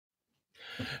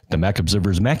The Mac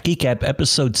Observer's Mac Geek Gab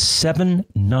episode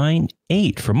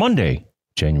 798 for Monday,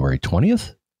 January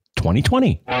 20th,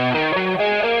 2020.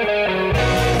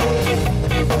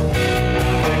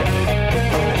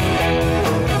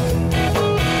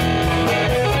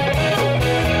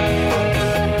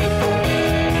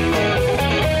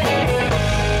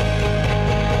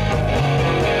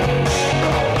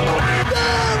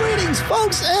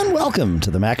 Folks, and welcome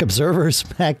to the Mac Observer's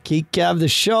Mac Geek Gab, the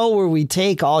show where we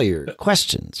take all your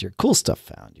questions, your cool stuff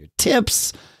found, your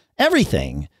tips,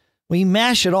 everything. We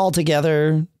mash it all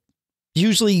together,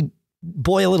 usually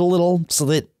boil it a little so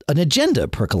that an agenda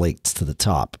percolates to the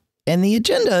top. And the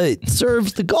agenda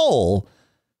serves the goal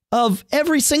of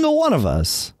every single one of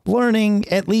us learning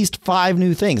at least 5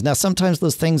 new things. Now, sometimes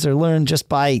those things are learned just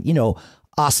by,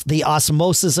 the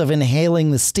osmosis of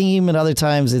inhaling the steam, and other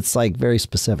times it's like very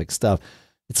specific stuff.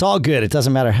 It's all good. It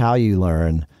doesn't matter how you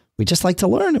learn. We just like to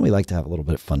learn, and we like to have a little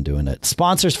bit of fun doing it.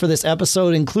 Sponsors for this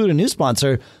episode include a new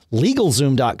sponsor,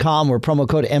 LegalZoom.com, where promo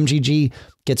code MGG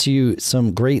gets you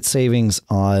some great savings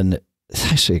on,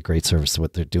 it's actually a great service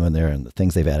what they're doing there and the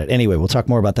things they've added. Anyway, we'll talk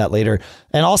more about that later.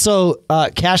 And also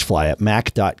CashFly at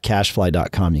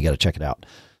mac.cashfly.com. You got to check it out.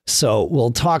 So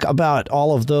we'll talk about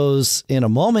all of those in a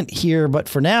moment here. But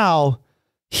for now,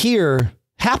 here,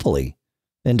 happily,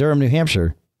 in Durham, New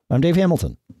Hampshire, I'm Dave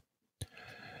Hamilton.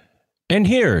 And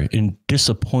here in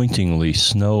disappointingly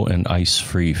snow and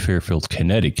ice-free Fairfield,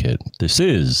 Connecticut, this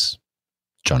is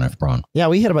John F. Braun. Yeah,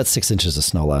 we had about 6 inches of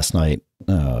snow last night.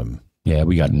 Yeah,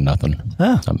 we got nothing.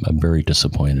 I'm very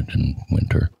disappointed in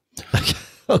winter.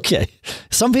 Okay.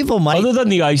 Some people might. Other than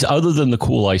the ice, other than the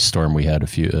cool ice storm we had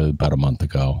about a month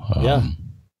ago.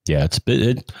 Yeah,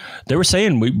 they were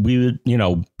saying we would,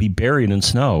 be buried in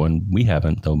snow, and we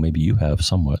haven't, though maybe you have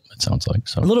somewhat, it sounds like.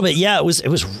 So a little bit. Yeah, it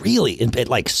was really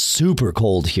like super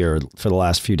cold here for the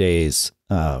last few days.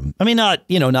 I mean,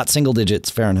 not single digits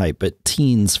Fahrenheit, but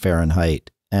teens Fahrenheit.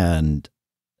 And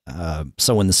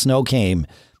so when the snow came,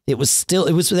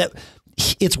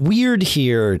 it's weird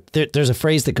here. There's a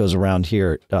phrase that goes around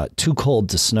here, too cold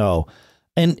to snow.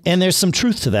 And there's some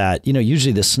truth to that.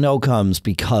 Usually the snow comes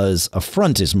because a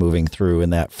front is moving through,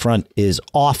 and that front is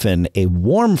often a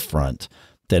warm front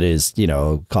that is,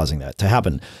 causing that to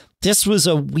happen. This was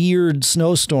a weird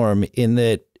snowstorm in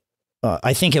that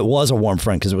I think it was a warm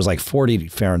front because it was like 40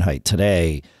 Fahrenheit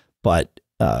today. But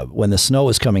when the snow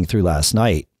was coming through last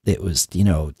night, it was,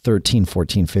 13,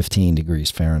 14, 15 degrees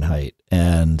Fahrenheit.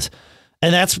 And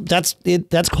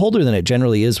that's colder than it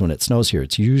generally is when it snows here.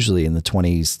 It's usually in the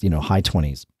 20s, high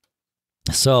 20s.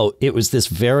 So it was this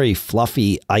very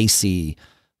fluffy, icy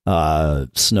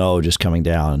snow just coming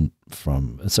down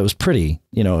so it was pretty,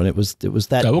 and it was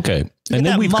that. Oh, okay. And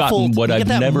then we've gotten what I've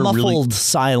never really muffled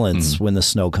silence when the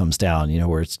snow comes down,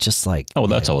 where it's just like, oh,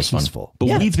 that's always peaceful. Fun.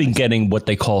 But we've been getting what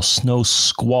they call snow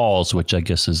squalls, which I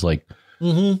guess is like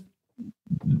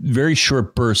very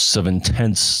short bursts of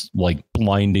intense, like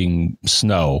blinding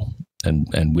snow and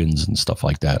winds and stuff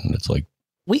like that. And it's like,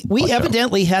 we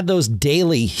evidently had those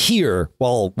daily here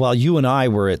while you and I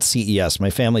were at CES. My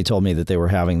family told me that they were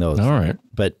having those. All right.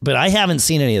 But I haven't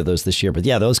seen any of those this year. But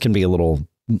yeah, those can be a little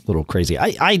crazy.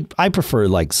 I prefer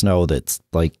like snow that's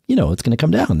like, it's going to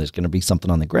come down. There's going to be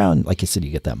something on the ground. Like I said,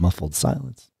 you get that muffled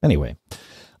silence. Anyway,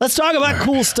 let's talk about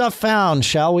cool stuff found,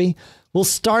 shall we? We'll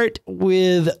start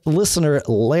with listener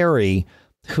Larry,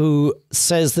 who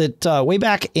says that way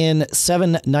back in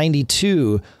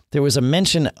 792, there was a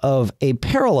mention of a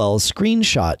parallel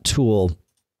screenshot tool.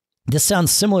 This sounds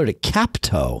similar to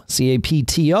Capto,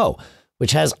 C-A-P-T-O,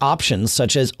 which has options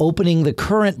such as opening the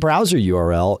current browser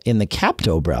URL in the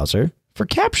Capto browser for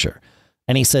capture.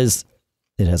 And he says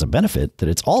it has a benefit that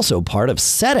it's also part of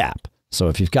SetApp. So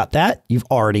if you've got that, you've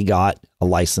already got a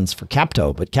license for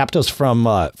Capto. But Capto's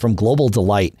from Global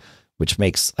Delight, which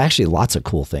makes actually lots of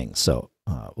cool things. So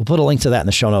we'll put a link to that in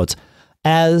the show notes,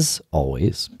 as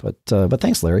always. But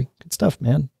thanks, Larry. Good stuff,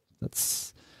 man.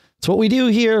 That's what we do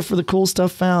here for the cool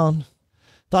stuff found.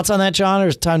 Thoughts on that, John? Or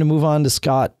is it time to move on to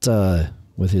Scott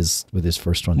with his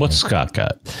first one? What's Scott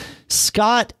got?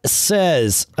 Scott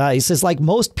says, like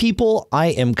most people, I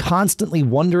am constantly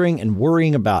wondering and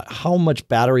worrying about how much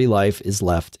battery life is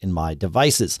left in my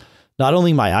devices. Not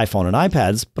only my iPhone and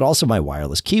iPads, but also my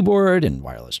wireless keyboard and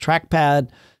wireless trackpad.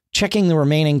 Checking the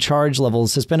remaining charge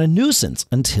levels has been a nuisance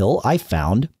until I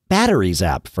found Batteries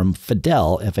app from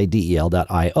Fadel,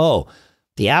 Fadel.io.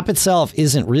 The app itself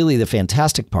isn't really the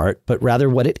fantastic part, but rather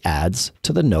what it adds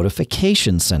to the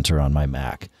notification center on my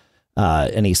Mac.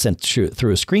 And he sent through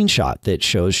a screenshot that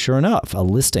shows, sure enough, a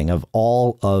listing of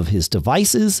all of his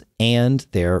devices and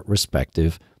their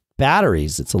respective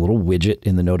batteries. It's a little widget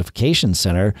in the notification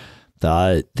center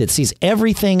that sees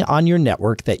everything on your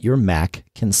network that your Mac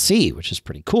can see, which is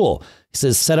pretty cool. He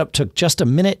says setup took just a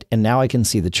minute, and now I can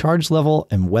see the charge level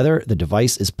and whether the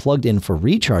device is plugged in for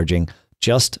recharging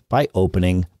just by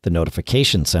opening the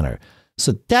notification center.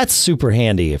 So that's super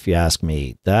handy, if you ask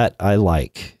me. That I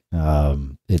like. You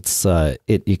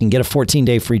can get a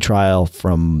 14-day free trial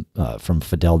from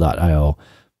Fidel.io,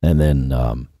 and then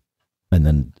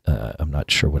I'm not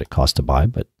sure what it costs to buy,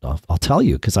 but I'll tell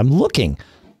you because I'm looking,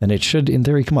 and it should in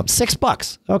theory come up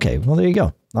 $6. Okay, well there you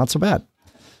go, not so bad.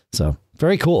 So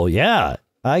very cool. Yeah,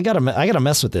 I gotta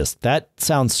mess with this. That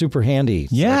sounds super handy.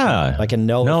 Yeah, so I can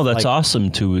know. No, that's awesome.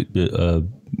 To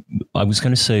I was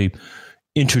going to say,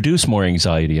 introduce more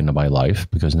anxiety into my life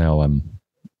because now I'm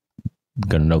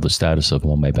going to know the status of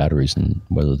all my batteries and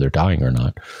whether they're dying or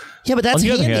not. Yeah, but that's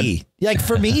handy. Like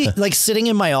for me, like sitting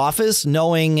in my office,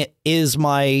 knowing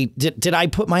did I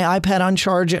put my iPad on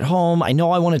charge at home? I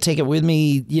know I want to take it with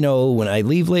me, when I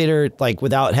leave later, like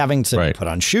without having to put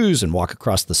on shoes and walk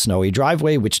across the snowy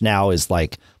driveway, which now is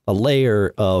like a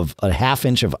layer of a ½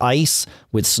 inch of ice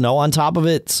with snow on top of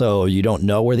it. So you don't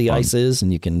know where the ice is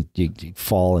and you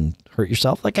fall and hurt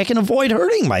yourself. Like I can avoid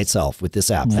hurting myself with this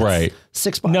app. That's right.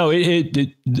 $6. No,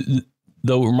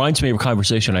 though it reminds me of a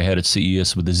conversation I had at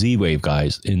CES with the Z-Wave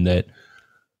guys in that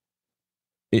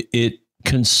it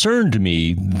concerned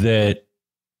me that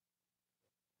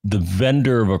the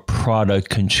vendor of a product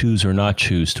can choose or not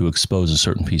choose to expose a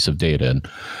certain piece of data. And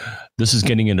this is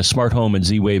getting into smart home and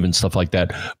Z-Wave and stuff like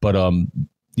that. But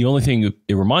the only thing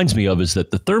it reminds me of is that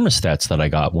the thermostats that I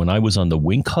got when I was on the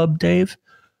Wink Hub, Dave,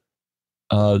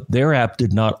 their app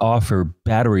did not offer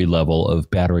battery level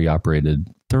of battery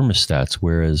operated thermostats,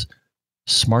 whereas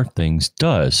SmartThings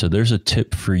does. So there's a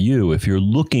tip for you. If you're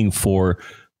looking for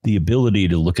the ability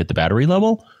to look at the battery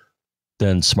level,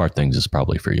 then SmartThings is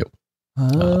probably for you.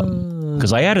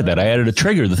 Because I added that. I added a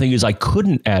trigger. The thing is, I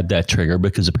couldn't add that trigger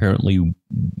because apparently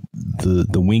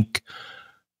the Wink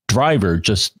driver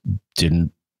just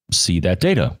didn't see that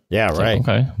data. Yeah, right.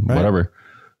 Okay, right. Whatever.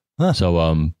 Huh.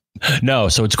 So, no,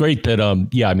 so it's great that,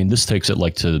 this takes it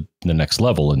like to the next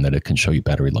level in that it can show you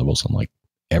battery levels on like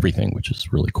everything, which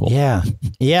is really cool. Yeah.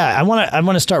 Yeah. I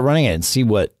want to start running it and see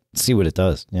what it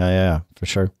does. Yeah, for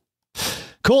sure.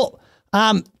 Cool.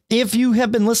 If you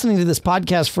have been listening to this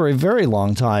podcast for a very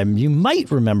long time, you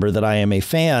might remember that I am a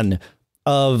fan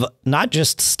of not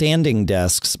just standing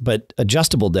desks, but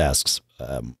adjustable desks.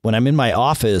 When I'm in my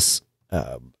office,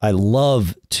 I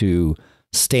love to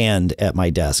stand at my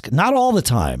desk. Not all the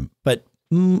time, but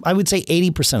I would say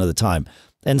 80% of the time.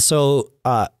 And so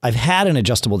I've had an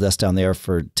adjustable desk down there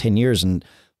for 10 years. And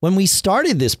when we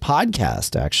started this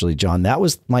podcast, actually, John, that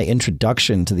was my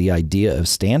introduction to the idea of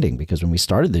standing, because when we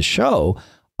started this show,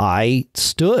 I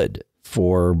stood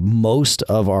for most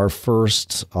of our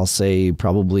first, I'll say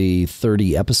probably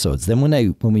 30 episodes. Then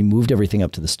when we moved everything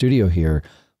up to the studio here,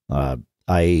 the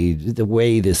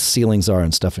way the ceilings are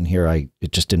and stuff in here,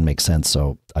 it just didn't make sense.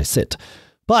 So I sit.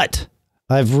 But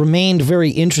I've remained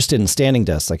very interested in standing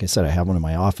desks. Like I said, I have one in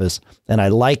my office, and I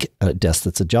like a desk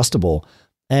that's adjustable.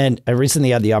 And I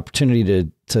recently had the opportunity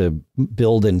to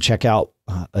build and check out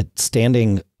a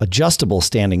adjustable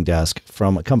standing desk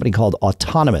from a company called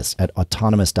Autonomous at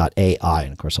autonomous.ai.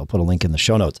 And of course, I'll put a link in the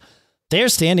show notes. Their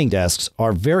standing desks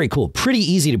are very cool, pretty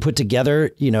easy to put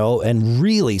together, and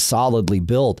really solidly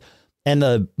built. And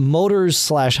the motors /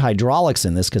 hydraulics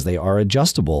in this, because they are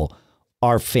adjustable,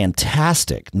 are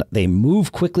fantastic. They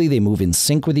move quickly. They move in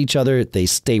sync with each other. They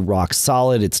stay rock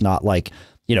solid. It's not like,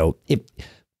 this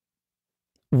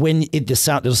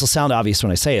will sound obvious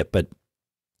when I say it, but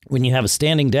when you have a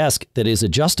standing desk that is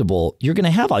adjustable, you're going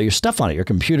to have all your stuff on it, your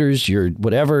computers, your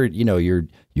whatever, your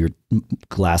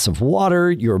glass of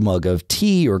water, your mug of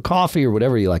tea or coffee or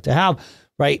whatever you like to have,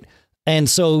 right? And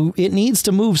so it needs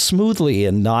to move smoothly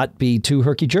and not be too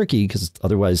herky-jerky, because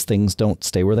otherwise things don't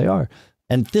stay where they are.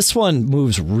 And this one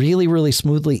moves really, really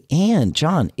smoothly. And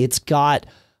John, it's got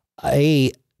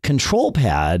a control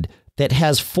pad that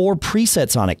has 4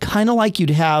 presets on it, kind of like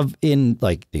you'd have in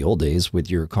like the old days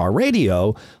with your car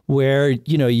radio, where,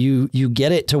 you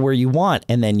get it to where you want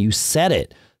and then you set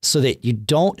it so that you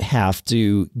don't have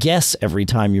to guess every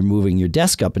time you're moving your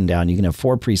desk up and down. You can have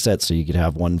 4 presets. So you could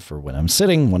have one for when I'm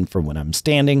sitting, one for when I'm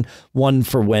standing, one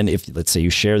for when, if let's say you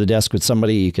share the desk with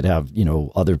somebody, you could have,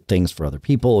 other things for other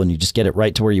people, and you just get it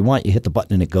right to where you want. You hit the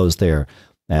button and it goes there,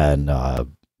 and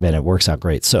it works out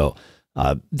great. So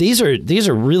these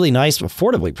are really nice,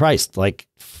 affordably priced, like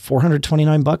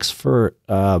 $429 for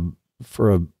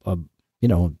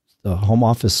a home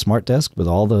office smart desk with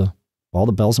all the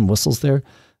bells and whistles there.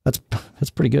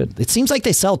 That's pretty good. It seems like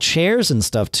they sell chairs and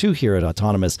stuff too here at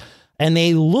Autonomous, and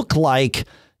they look like,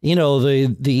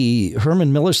 the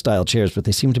Herman Miller style chairs, but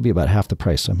they seem to be about half the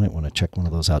price. So I might want to check one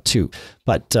of those out too.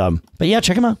 But yeah,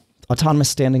 check them out. Autonomous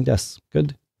standing desks.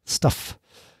 Good stuff.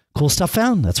 Cool stuff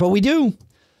found. That's what we do.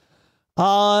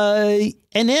 And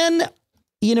then,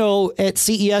 at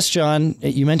CES, John,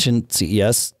 you mentioned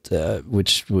CES,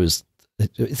 which was,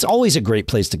 it's always a great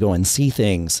place to go and see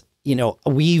things.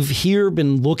 We've here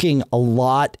been looking a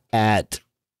lot at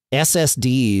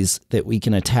SSDs that we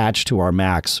can attach to our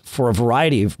Macs for a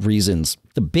variety of reasons.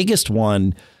 The biggest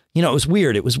one, it was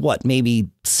weird. It was maybe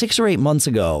 6 or 8 months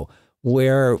ago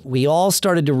where we all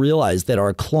started to realize that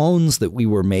our clones that we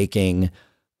were making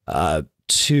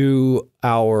to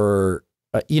our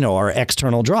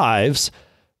external drives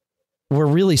were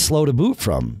really slow to boot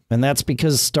from. And that's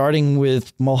because starting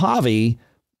with Mojave,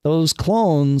 those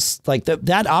clones, like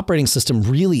that operating system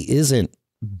really isn't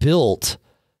built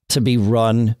to be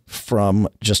run from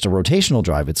just a rotational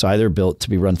drive. It's either built to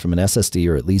be run from an SSD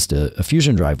or at least a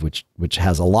Fusion drive, which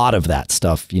has a lot of that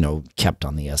stuff, kept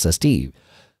on the SSD.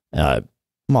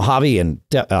 Mojave and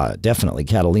definitely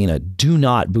Catalina do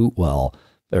not boot well,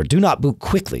 or do not boot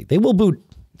quickly. They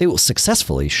will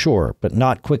successfully, sure, but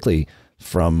not quickly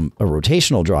from a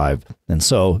rotational drive. And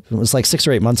so it was like 6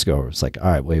 or 8 months ago. It was like,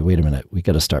 all right, wait a minute. We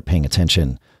got to start paying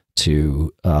attention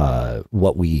to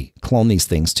what we clone these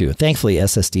things to. Thankfully,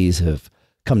 SSDs have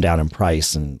come down in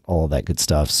price and all of that good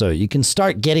stuff. So you can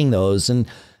start getting those. And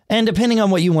depending on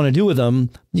what you want to do with them,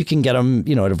 you can get them,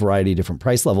 at a variety of different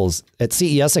price levels. At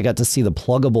CES, I got to see the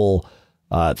pluggable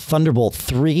Thunderbolt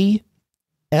 3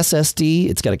 SSD.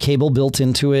 It's got a cable built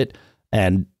into it.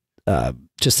 And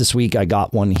just this week, I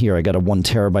got one here. I got a 1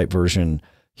 terabyte version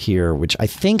here, which I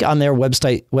think on their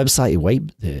website,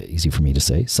 easy for me to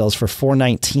say, sells for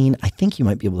 $419. I think you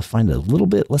might be able to find it a little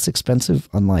bit less expensive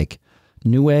on like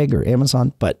Newegg or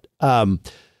Amazon. But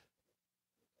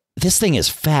this thing is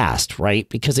fast, right?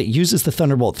 Because it uses the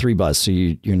Thunderbolt 3 bus, so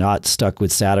you're not stuck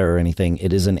with SATA or anything.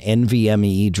 It is an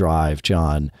NVMe drive,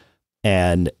 John,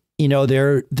 and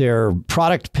their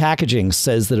product packaging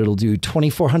says that it'll do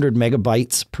 2,400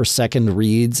 megabytes per second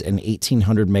reads and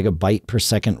 1,800 megabyte per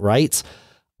second writes.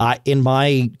 In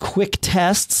my quick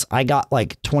tests, I got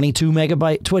like 2,200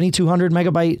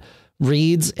 megabyte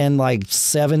reads and like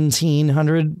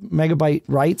 1,700 megabyte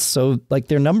writes. So like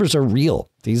their numbers are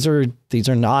real. These are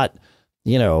not,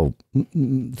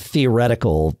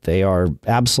 theoretical. They are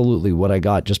absolutely what I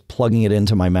got just plugging it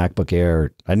into my MacBook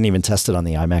Air. I didn't even test it on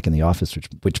the iMac in the office,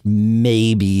 which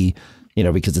may be,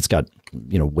 because it's got,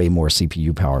 way more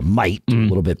CPU power, might do a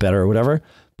little bit better or whatever.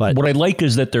 But what I like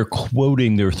is that they're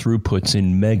quoting their throughputs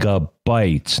in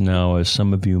megabytes. Now, as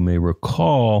some of you may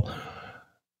recall,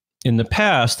 in the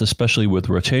past, especially with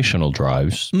rotational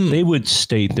drives, they would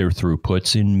state their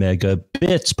throughputs in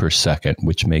megabits per second,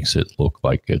 which makes it look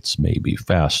like it's maybe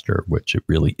faster, which it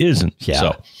really isn't. Yeah.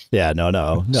 So,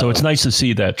 no. So it's nice to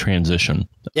see that transition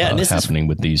happening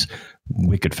with these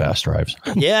wicked fast drives.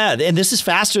 Yeah, and this is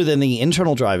faster than the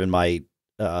internal drive in my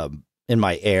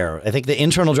Air. I think the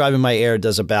internal drive in my Air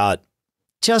does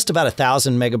just about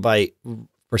 1,000 megabyte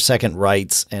per second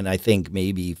writes, and I think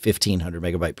maybe 1,500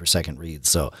 megabyte per second reads.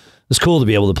 So it's cool to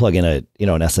be able to plug in an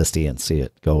SSD and see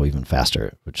it go even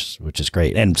faster, which is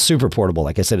great and super portable.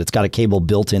 Like I said, it's got a cable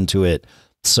built into it,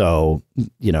 so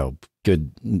good.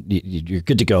 You're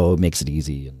good to go. It makes it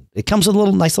easy, and it comes with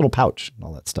a nice little pouch and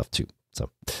all that stuff too. So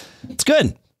it's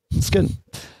good. It's good.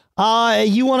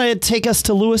 You want to take us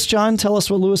to Louis, John? Tell us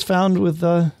what Louis found with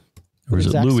or is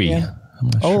it Louis?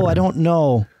 Oh, sure. I don't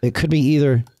know. It could be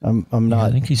either. I'm not. Yeah,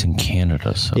 I think he's in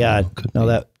Canada. So yeah,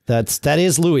 that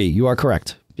is Louis. You are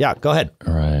correct. Yeah, go ahead.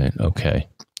 All right. Okay.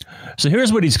 So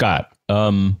here's what he's got.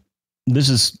 This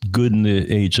is good in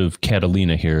the age of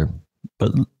Catalina here,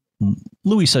 but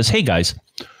Louis says, "Hey guys,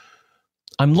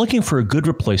 I'm looking for a good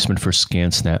replacement for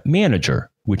ScanSnap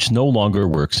Manager, which no longer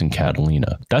works in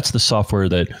Catalina. That's the software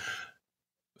that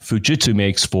Fujitsu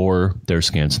makes for their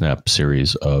ScanSnap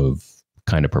series of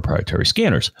kind of proprietary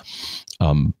scanners.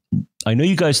 I know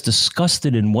you guys discussed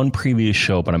it in one previous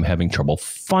show, but I'm having trouble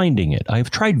finding it.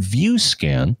 I've tried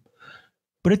ViewScan,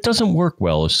 but it doesn't work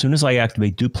well. As soon as I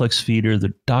activate Duplex Feeder,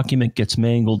 the document gets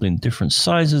mangled in different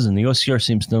sizes, and the OCR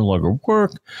seems to no longer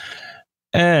work.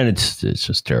 And it's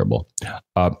just terrible.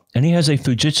 And he has a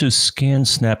Fujitsu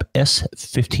ScanSnap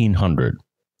S1500.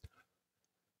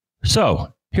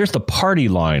 So here's the party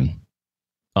line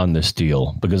on this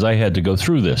deal, because I had to go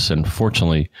through this, and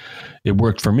fortunately it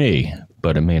worked for me,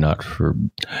 but it may not for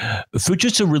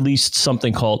Fujitsu. Released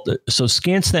something called, so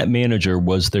ScanSnap Manager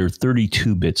was their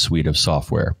 32-bit suite of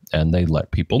software, and they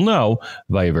let people know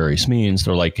via various means.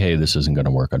 They're like, hey, this isn't going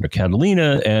to work under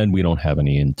Catalina, and we don't have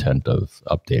any intent of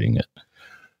updating it.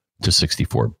 to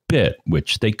 64-bit,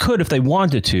 which they could if they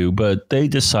wanted to, but they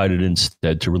decided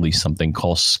instead to release something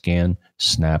called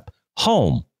ScanSnap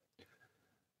Home.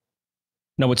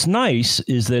 Now, what's nice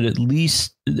is that at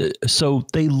least, so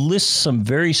they list some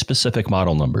very specific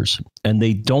model numbers, and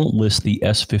they don't list the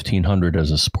S1500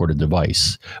 as a supported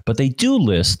device, but they do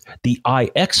list the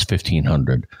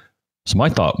IX1500. So my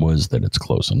thought was that it's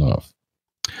close enough.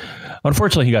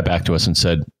 Unfortunately, he got back to us and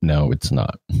said, no, it's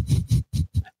not.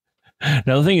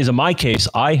 Now, the thing is, in my case,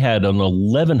 I had an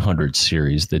 1100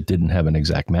 series that didn't have an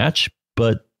exact match,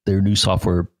 but their new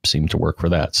software seemed to work for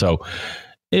that. So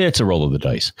it's a roll of the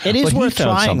dice. It is worth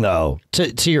trying, though,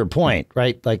 to your point,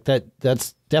 right? Like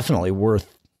that's definitely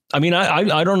worth. I mean,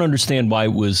 I don't understand why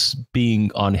it was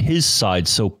being on his side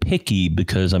so picky,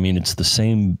 because, I mean, it's the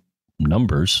same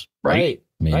numbers, right?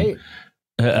 I mean, right.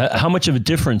 How much of a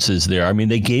difference is there? I mean,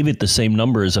 they gave it the same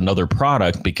number as another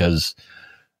product because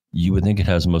you would think it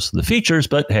has most of the features,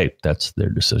 but hey, that's their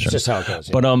decision. It's just how it goes.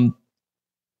 Yeah. But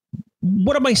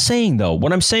what am I saying, though?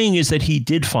 What I'm saying is that he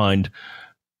did find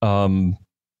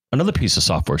another piece of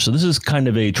software. So this is kind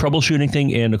of a troubleshooting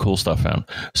thing and a cool stuff found.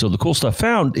 So the cool stuff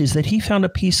found is that he found a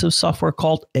piece of software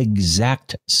called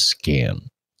ExactScan.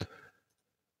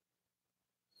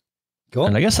 Cool.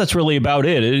 And I guess that's really about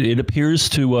it. It appears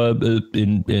to,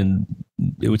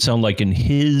 it would sound like in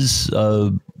his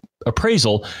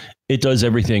appraisal, it does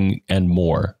everything and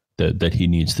more that he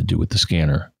needs to do with the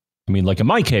scanner. I mean, like in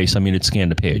my case, I mean, it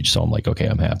scanned a page, so I'm like, okay,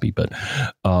 I'm happy. But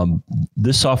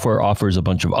this software offers a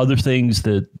bunch of other things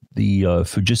that the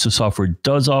Fujitsu software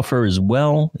does offer as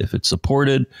well, if it's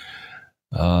supported.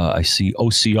 I see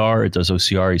OCR. It does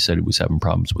OCR. He said he was having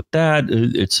problems with that.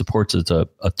 It supports a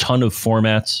ton of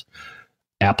formats.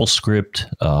 AppleScript.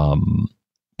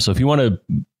 So if you want to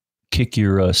kick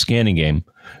your scanning game,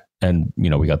 and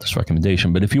we got this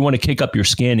recommendation, but if you want to kick up your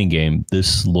scanning game,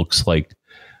 this looks like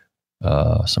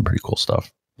some pretty cool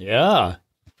stuff. Yeah,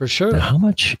 for sure. Now, how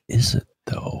much is it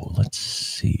though? Let's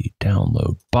see.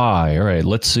 Download, buy. All right,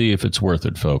 let's see if it's worth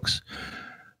it, folks.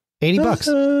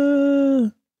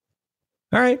 $80.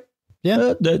 All right.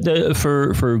 Yeah.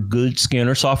 For good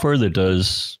scanner software that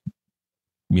does,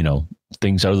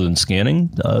 things other than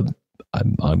scanning,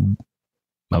 I'm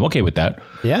okay with that.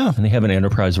 Yeah. And they have an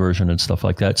enterprise version and stuff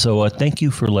like that. So thank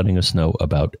you for letting us know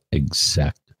about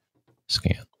ExactScan.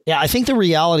 Yeah, I think the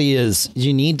reality is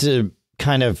you need to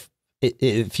kind of,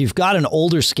 if you've got an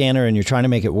older scanner and you're trying to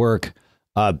make it work,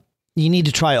 you need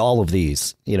to try all of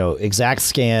these,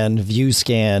 ExactScan,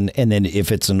 ViewScan, and then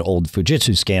if it's an old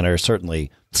Fujitsu scanner, certainly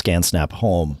ScanSnap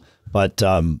Home. But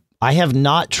I have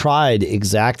not tried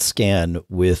ExactScan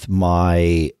with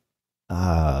my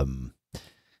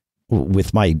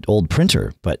old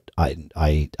printer, but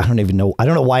I don't even know. I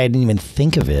don't know why I didn't even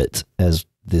think of it as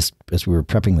we were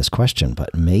prepping this question,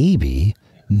 but maybe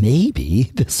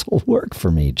this will work for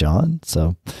me, John.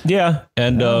 So yeah,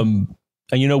 and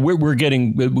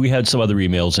we had some other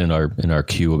emails in our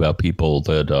queue about people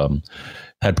that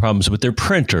had problems with their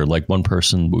printer. Like one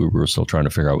person, we were still trying to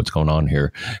figure out what's going on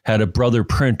here, had a brother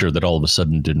printer that all of a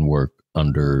sudden didn't work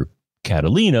under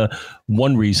Catalina.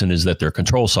 One reason is that their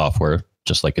control software,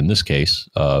 just like in this case,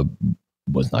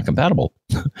 was not compatible.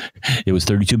 It was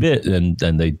 32-bit, and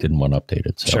they didn't want to update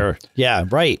it. So. Sure. Yeah.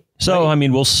 Right. So, I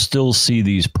mean, we'll still see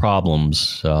these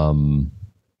problems. Though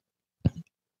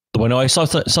I know I saw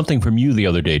something from you the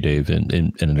other day, Dave,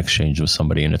 in an exchange with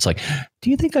somebody, and it's like, do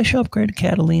you think I should upgrade to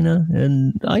Catalina?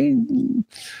 And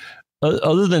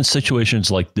other than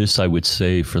situations like this, I would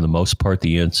say for the most part,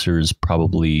 the answer is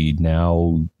probably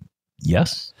now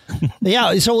yes.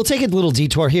 Yeah, so we'll take a little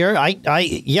detour here.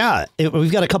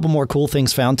 We've got a couple more cool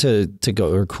things found to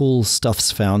go, or cool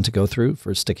stuffs found to go through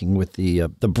for sticking with the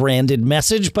branded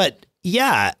message. But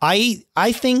yeah, I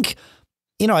think,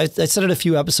 I said it a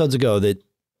few episodes ago that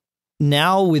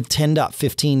now with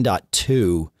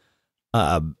 10.15.2,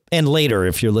 and later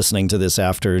if you're listening to this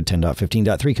after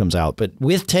 10.15.3 comes out, but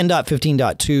with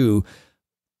 10.15.2,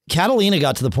 Catalina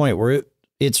got to the point where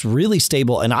it's really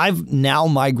stable. And I've now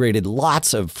migrated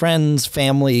lots of friends,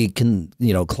 family,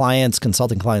 clients,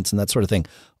 consulting clients, and that sort of thing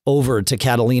over to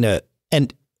Catalina.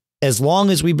 And as long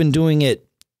as we've been doing it,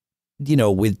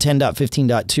 with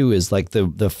 10.15.2 is like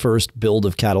the first build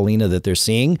of Catalina that they're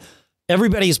seeing,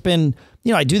 everybody's been,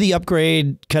 I do the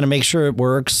upgrade, kind of make sure it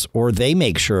works, or they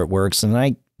make sure it works. And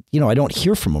I don't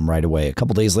hear from them right away. A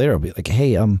couple days later, I'll be like,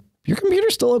 hey, your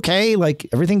computer's still okay? Like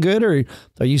everything good? Or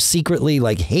are you secretly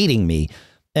like hating me?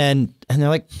 And they're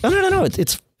like, no,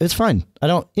 it's fine. I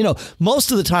don't,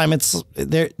 most of the time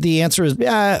the answer is,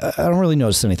 yeah, I don't really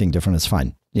notice anything different. It's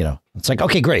fine. It's like,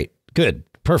 okay, great, good,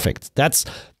 perfect. That's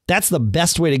the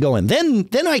best way to go in.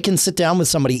 Then I can sit down with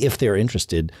somebody if they're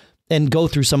interested and go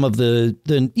through some of the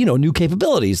new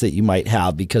capabilities that you might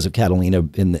have because of Catalina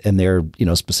in their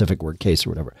specific work case or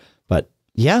whatever. But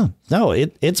yeah, no,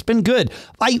 it's been good.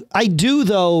 I do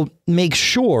though make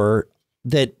sure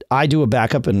that I do a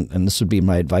backup, and this would be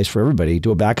my advice for everybody: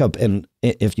 do a backup, and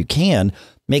if you can,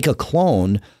 make a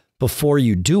clone before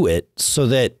you do it, so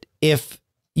that if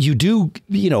you do,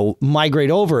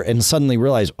 migrate over and suddenly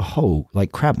realize, oh,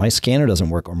 like crap, my scanner doesn't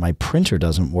work or my printer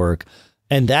doesn't work,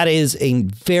 and that is a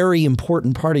very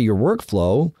important part of your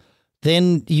workflow,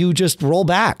 then you just roll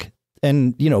back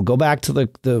and, go back to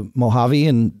the Mojave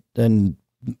and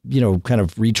kind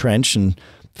of retrench and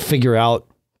figure out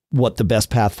what the best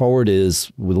path forward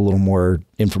is with a little more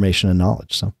information and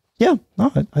knowledge. So yeah,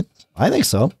 no, I think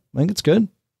so. I think it's good.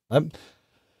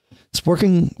 It's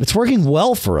working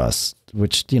well for us,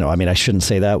 which, I shouldn't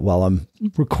say that while I'm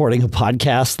recording a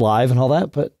podcast live and all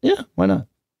that, but yeah, why not?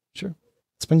 Sure.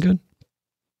 It's been good.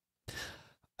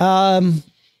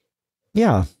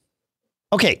 Yeah.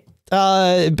 Okay.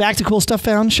 Back to cool stuff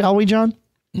found, shall we, John?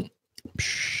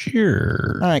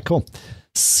 Sure. All right, cool.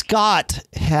 Scott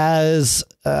has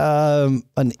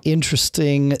an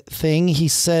interesting thing. He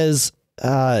says,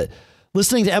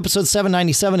 listening to episode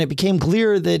 797, it became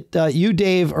clear that you,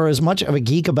 Dave, are as much of a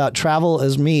geek about travel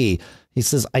as me. He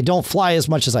says, I don't fly as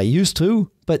much as I used to,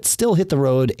 but still hit the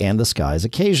road and the skies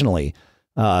occasionally.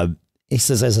 He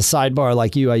says, as a sidebar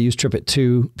like you, I use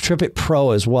TripIt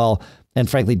Pro as well. And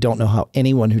frankly, don't know how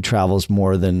anyone who travels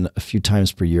more than a few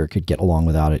times per year could get along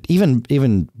without it.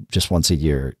 Even just once a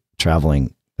year,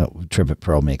 traveling, TripIt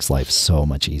Pro makes life so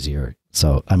much easier.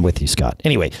 So I'm with you, Scott.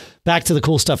 Anyway, back to the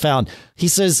cool stuff found. He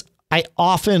says, I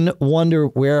often wonder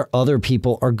where other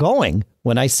people are going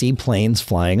when I see planes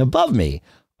flying above me.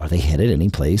 Are they headed any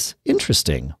place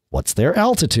interesting? What's their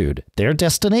altitude, their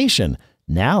destination?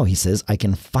 Now, he says, I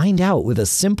can find out with a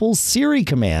simple Siri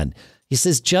command. He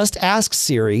says, just ask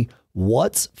Siri,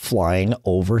 what's flying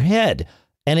overhead?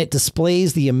 And it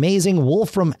displays the amazing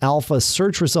Wolfram Alpha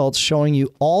search results showing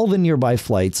you all the nearby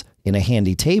flights in a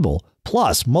handy table.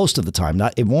 Plus, most of the time,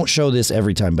 it won't show this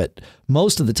every time, but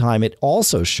most of the time it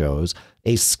also shows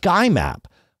a sky map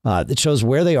that shows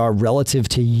where they are relative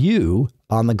to you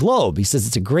on the globe. He says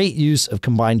it's a great use of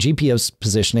combined GPS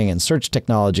positioning and search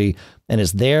technology and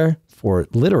is there for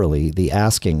literally the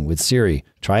asking with Siri.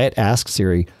 Try it. Ask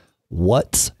Siri,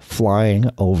 what's flying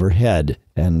overhead?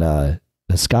 And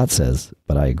as Scott says,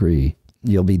 but I agree,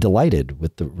 you'll be delighted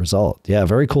with the result. Yeah,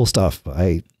 very cool stuff.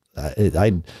 I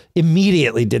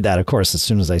immediately did that, of course, as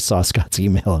soon as I saw Scott's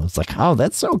email. I was like, oh,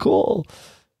 that's so cool.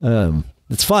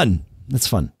 It's fun. It's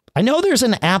fun. I know there's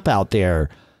an app out there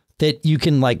that you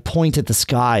can like point at the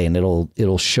sky and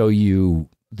it'll show you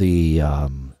the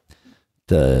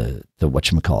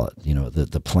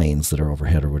whatchamacallit, the planes that are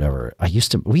overhead or whatever.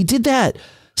 We did that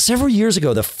several years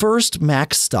ago. The first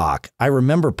Mac stock, I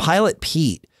remember Pilot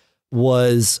Pete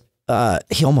was,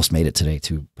 he almost made it today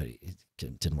too, but it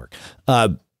didn't work.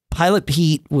 Pilot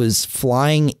Pete was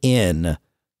flying in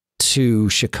to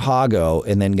Chicago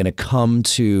and then going to come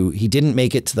to, he didn't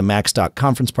make it to the Mac stock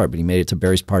conference part, but he made it to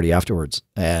Barry's party afterwards.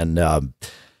 And,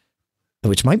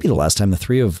 which might be the last time the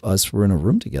three of us were in a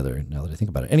room together, now that I think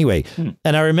about it. Anyway,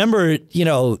 and I remember,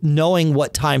 knowing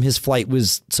what time his flight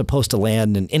was supposed to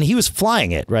land, and he was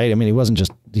flying it, right? I mean, he wasn't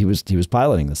just, he was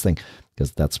piloting this thing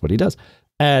because that's what he does.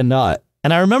 And I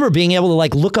remember being able to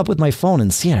like look up with my phone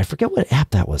and see it. I forget what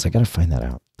app that was. I got to find that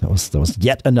out. That was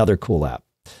yet another cool app.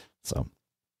 So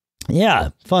yeah,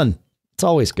 fun. It's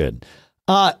always good.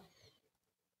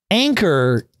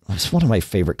 Anker is one of my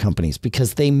favorite companies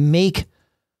because they make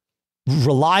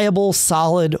reliable,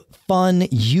 solid, fun,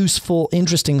 useful,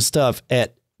 interesting stuff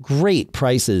at great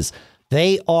prices.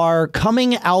 They are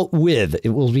coming out with, it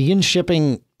will begin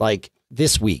shipping like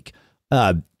this week,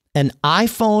 an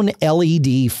iPhone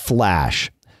LED flash,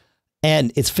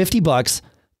 and it's $50.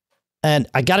 And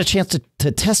I got a chance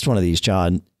to test one of these,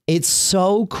 John. It's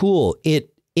so cool.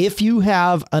 If you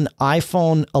have an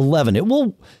iPhone 11, it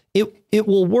will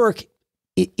work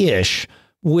ish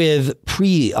with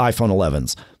pre-iPhone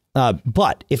 11s.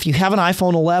 But if you have an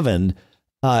iPhone 11,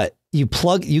 you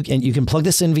can plug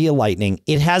this in via Lightning.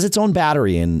 It has its own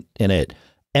battery in it.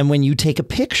 And when you take a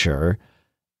picture,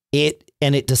 it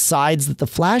decides that the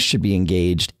flash should be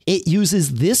engaged, it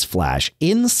uses this flash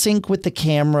in sync with the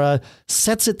camera,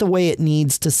 sets it the way it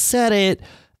needs to set it.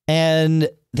 And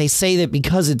they say that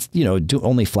because it's,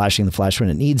 only flashing the flash when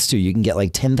it needs to, you can get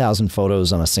like 10,000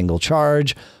 photos on a single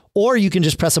charge, or you can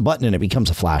just press a button and it becomes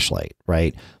a flashlight,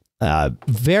 right?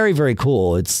 Very, very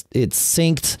cool. It's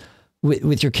synced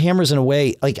with your cameras in a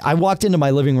way. Like I walked into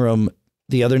my living room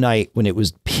the other night when it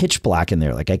was pitch black in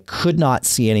there, like I could not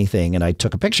see anything, and I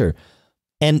took a picture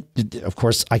And of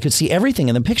course, I could see everything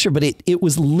in the picture, but it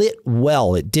was lit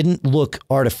well. It didn't look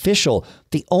artificial.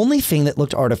 The only thing that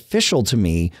looked artificial to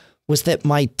me was that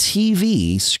my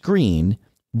TV screen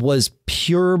was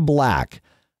pure black.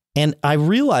 And I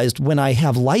realized when I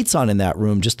have lights on in that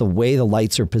room, just the way the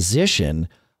lights are positioned,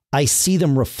 I see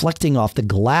them reflecting off the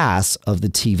glass of the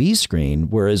TV screen,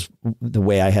 whereas the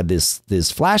way I had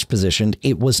this flash positioned,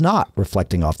 it was not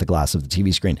reflecting off the glass of the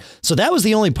TV screen. So that was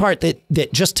the only part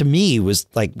that just to me was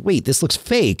like, wait, this looks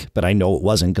fake, but I know it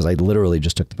wasn't because I literally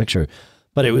just took the picture.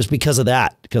 But it was because of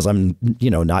that, because I'm,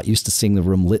 not used to seeing the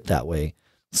room lit that way.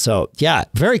 So yeah,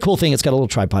 very cool thing. It's got a little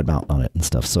tripod mount on it and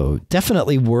stuff. So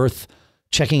definitely worth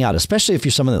checking out, especially if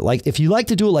you're someone that if you like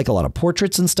to do like a lot of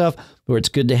portraits and stuff, where it's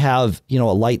good to have, a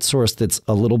light source that's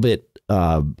a little bit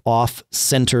off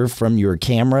center from your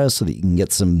camera so that you can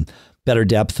get some better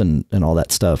depth and all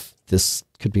that stuff. This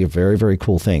could be a very, very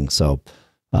cool thing. So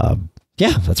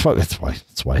yeah, that's why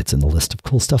it's in the list of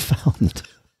cool stuff found.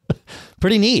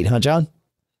 Pretty neat, huh, John?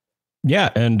 Yeah.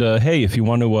 And hey, if you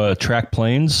want to track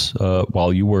planes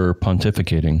while you were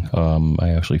pontificating,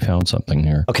 I actually found something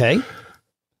here. Okay.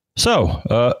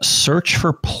 So, search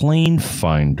for Plane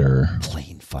Finder.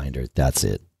 Plane Finder, that's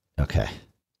it. Okay.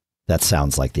 That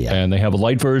sounds like the app. And they have a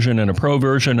light version and a pro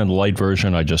version, and the light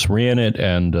version, I just ran it,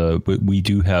 and we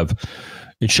do have,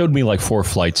 it showed me like 4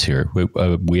 flights here.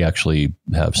 We actually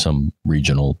have some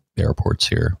regional airports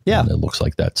here. Yeah. And it looks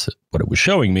like that's what it was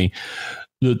showing me.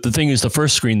 The thing is, the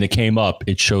first screen that came up,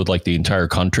 it showed like the entire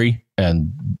country,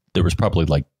 and there was probably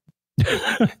like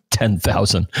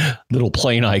 10,000 little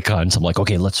plane icons. I'm like,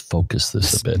 okay, let's focus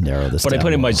this a bit. Narrow this but down. I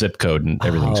put in my zip code and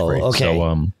everything's great. Okay.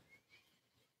 So,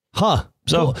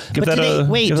 So cool. give that a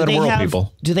whirl,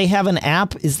 people. Do they have an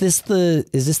app? Is this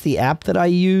the app that I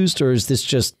used, or is this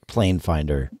just Plane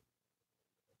Finder?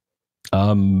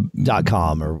 .com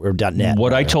or .net.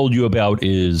 What I told you about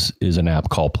is an app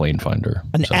called Plane Finder.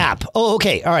 An app. Oh,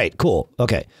 okay. All right. Cool.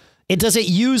 Okay. Does it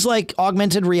use like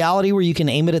augmented reality where you can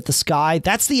aim it at the sky?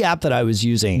 That's the app that I was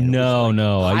using. No. I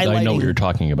know what you're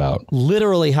talking about.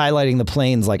 Literally highlighting the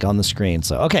planes like on the screen.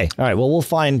 So, okay. All right. Well, we'll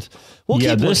keep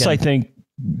this, looking. I think.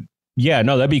 Yeah,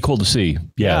 no, that'd be cool to see.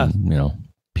 Yeah.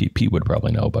 Pete would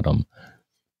probably know, but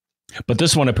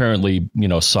this one apparently,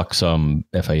 sucks some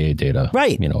FAA data.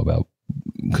 Right. About,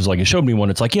 because like it showed me one,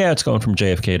 it's like, yeah, it's going from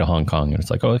JFK to Hong Kong. And it's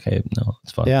like, oh, okay, no,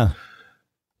 it's fine. Yeah.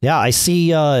 Yeah, I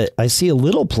see a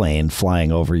little plane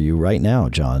flying over you right now,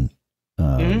 John.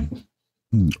 Yeah,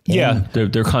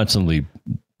 they're constantly,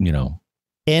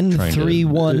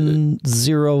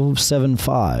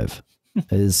 N31075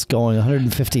 is going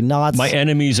 150 knots. My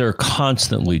enemies are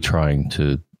constantly trying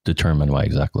to determine my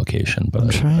exact location, but I'm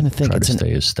trying to think. Try to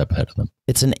stay a step ahead of them.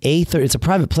 It's an A30. It's a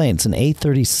private plane. It's an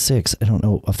A36. I don't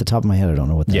know off the top of my head. I don't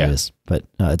know what that is, but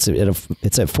it's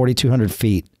at 4,200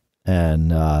 feet. And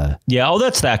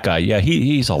that's that guy. Yeah,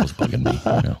 he's always bugging me.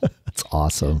 That's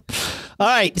awesome. All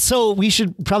right, so we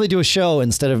should probably do a show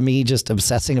instead of me just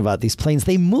obsessing about these planes.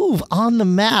 They move on the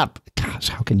map. Gosh,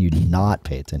 how can you not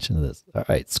pay attention to this? All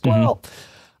right, squirrel.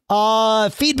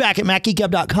 Feedback at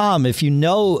macgeekgab.com. If you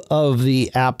know of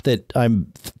the app that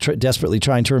I'm desperately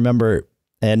trying to remember,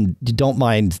 and you don't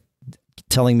mind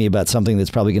telling me about something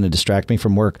that's probably going to distract me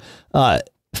from work,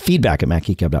 feedback at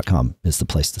macgeekgab.com is the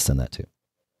place to send that to.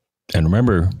 And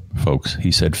remember, folks,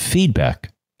 he said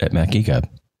feedback at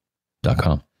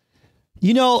macgeekgab.com.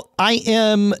 I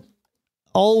am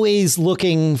always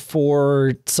looking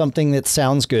for something that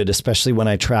sounds good, especially when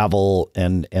I travel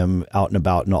and am out and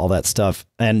about and all that stuff.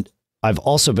 And I've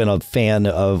also been a fan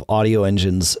of Audio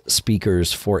Engine's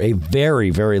speakers for a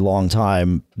very, very long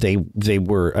time. I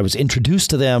was introduced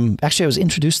to them. Actually, I was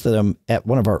introduced to them at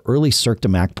one of our early Cirque de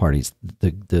Mac parties.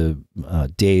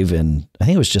 Dave and I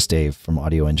think it was just Dave from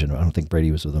Audio Engine. I don't think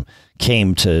Brady was with them.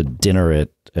 Came to dinner at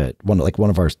one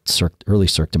of our early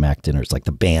Cirque de Mac dinners, like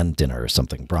the band dinner or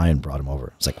something. Brian brought him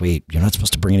over. It's like, wait, you're not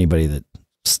supposed to bring anybody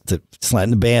that's not in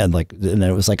the band. Like, and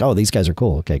then it was like, oh, these guys are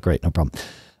cool. Okay, great, no problem.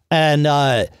 And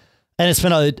it's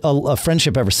been a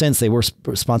friendship ever since. They were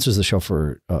sponsors of the show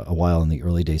for a while in the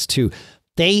early days too.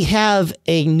 They have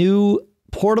a new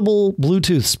portable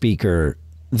Bluetooth speaker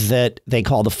that they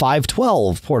call the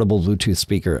 512 portable Bluetooth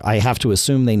speaker. I have to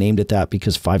assume they named it that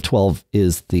because 512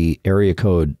 is the area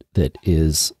code that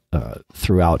is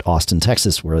throughout Austin,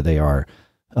 Texas, where they are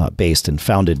based and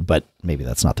founded. But maybe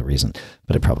that's not the reason,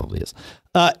 but it probably is.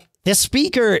 This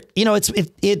speaker,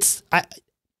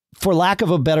 for lack of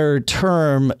a better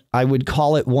term, I would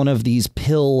call it one of these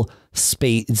pill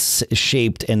space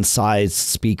shaped and sized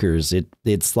speakers.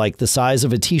 It's like the size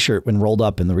of a t-shirt when rolled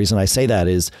up. And the reason I say that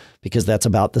is because that's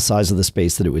about the size of the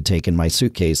space that it would take in my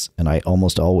suitcase. And I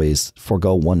almost always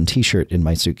forego one t-shirt in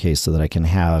my suitcase so that I can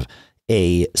have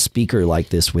a speaker like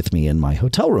this with me in my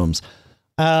hotel rooms.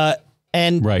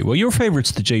 And right. Well, your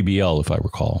favorite's the JBL, if I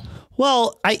recall.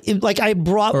 Well, I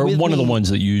brought or with one me, of the ones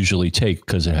that you usually take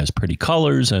because it has pretty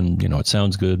colors and, you know, it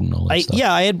sounds good and all that stuff.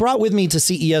 Yeah, I had brought with me to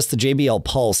CES the JBL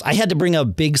Pulse. I had to bring a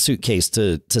big suitcase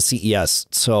to CES,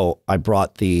 so I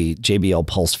brought the JBL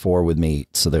Pulse 4 with me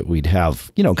so that we'd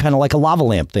have, you know, kind of like a lava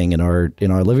lamp thing in our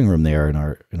living room there, in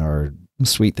our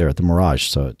suite there at the Mirage.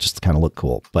 So it just kind of looked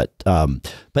cool. But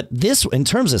this, in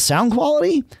terms of sound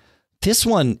quality, this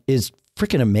one is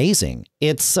freaking amazing.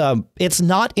 It's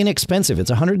not inexpensive.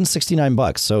 It's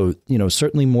 $169. So, you know,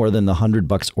 certainly more than the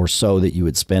 $100 or so that you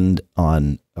would spend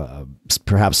on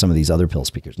perhaps some of these other pill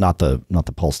speakers, not the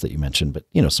Pulse that you mentioned, but,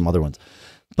 you know, some other ones.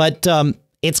 But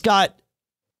it's got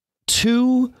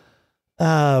two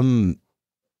tweeters,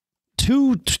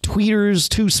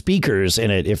 two speakers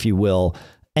in it, if you will,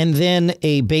 and then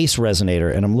a bass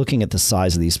resonator. And I'm looking at the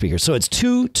size of these speakers. So it's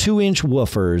two 2-inch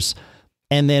woofers,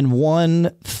 and then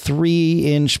one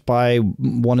 3-inch by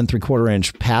 1 3/4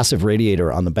 inch passive radiator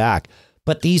on the back.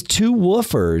 But these two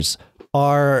woofers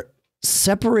are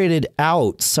separated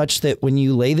out such that when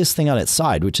you lay this thing on its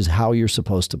side, which is how you're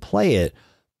supposed to play it,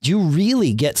 you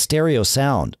really get stereo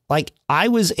sound. Like I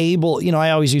was able, you know, I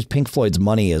always use Pink Floyd's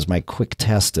Money as my quick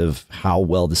test of how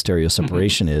well the stereo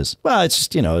separation is. Well, it's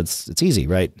just, you know, it's easy,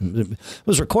 right? It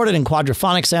was recorded in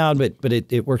quadraphonic sound, but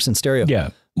it works in stereo. Yeah.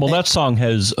 Well, that song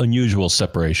has unusual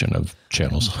separation of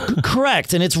channels.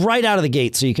 Correct. And it's right out of the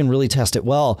gate, so you can really test it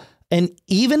well. And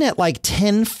even at like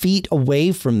 10 feet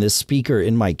away from this speaker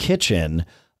in my kitchen,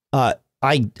 I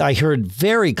heard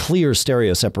very clear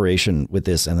stereo separation with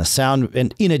this, and the sound.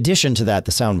 And in addition to that,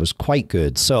 the sound was quite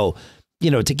good. So,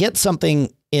 you know, to get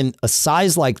something in a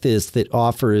size like this that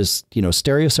offers, you know,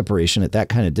 stereo separation at that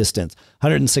kind of distance,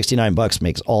 $169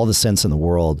 makes all the sense in the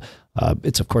world.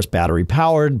 It's of course battery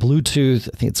powered, Bluetooth.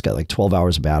 I think it's got like 12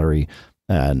 hours of battery,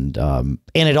 and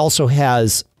it also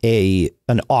has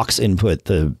an aux input,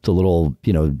 the little,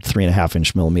 you know,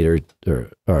 3.5 millimeter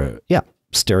or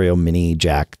stereo mini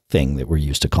jack thing that we're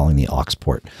used to calling the aux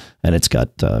port, and it's got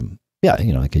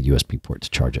you know, like a USB port to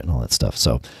charge it and all that stuff.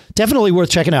 So definitely worth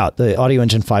checking out the Audio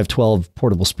Engine 512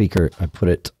 portable speaker. I put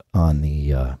it on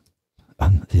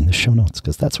in the show notes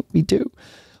because that's what we do.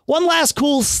 One last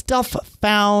cool stuff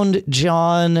found,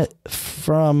 John,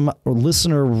 from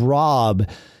listener Rob,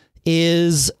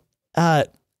 is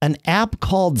an app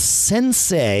called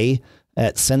Sensei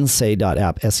at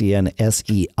sensei.app,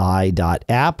 SENSEI.app.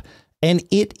 And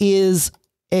it is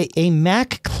a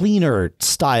Mac cleaner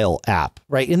style app,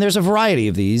 right? And there's a variety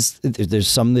of these. There's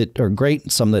some that are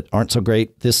great, some that aren't so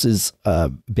great. This is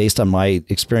based on my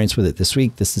experience with it this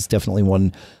week. This is definitely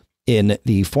one in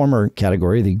the former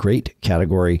category, the great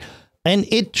category. And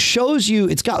it shows you,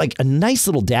 it's got like a nice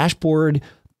little dashboard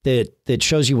that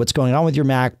shows you what's going on with your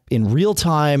Mac in real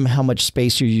time, how much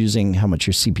space you're using, how much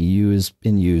your CPU is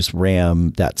in use,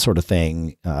 RAM, that sort of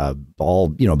thing,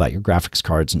 all, you know, about your graphics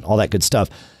cards and all that good stuff.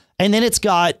 And then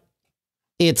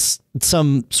it's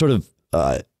some sort of,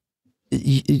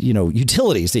 you know,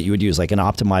 utilities that you would use, like an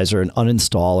optimizer, an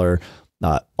uninstaller,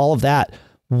 all of that.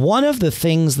 One of the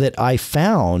things that I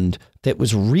found that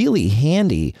was really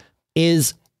handy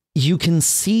is you can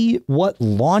see what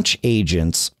launch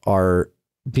agents are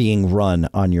being run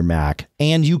on your Mac,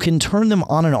 and you can turn them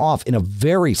on and off in a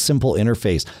very simple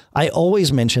interface. I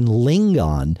always mention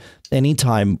Lingon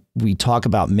anytime we talk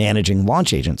about managing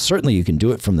launch agents. Certainly you can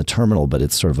do it from the terminal, but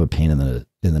it's sort of a pain in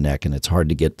the neck, and it's hard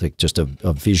to get like just a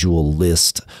visual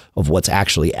list of what's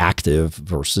actually active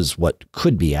versus what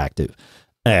could be active.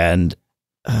 And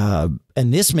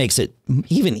this makes it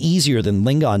even easier than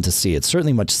Lingon to see. It's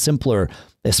certainly much simpler,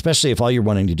 especially if all you're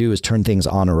wanting to do is turn things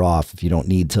on or off. If you don't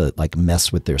need to like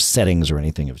mess with their settings or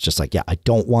anything, if it's just like, yeah, I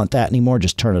don't want that anymore,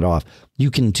 just turn it off.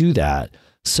 You can do that.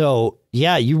 So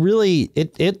yeah, you really,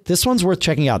 this one's worth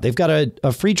checking out. They've got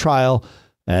a free trial,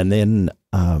 and then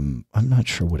I'm not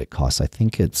sure what it costs. I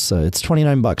think it's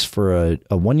 $29 for a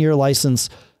 1-year license.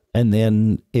 And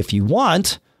then if you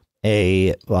want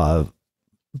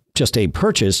just a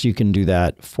purchase, you can do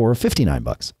that for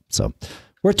 $59. So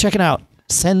worth checking out.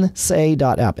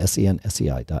 Sensei.app,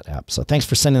 SENSEI.app. So thanks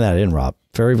for sending that in, Rob.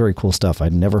 Very, very cool stuff.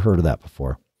 I'd never heard of that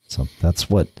before. So that's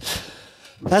what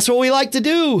we like to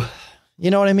do.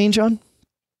 You know what I mean, John?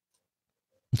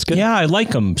 It's good. Yeah, I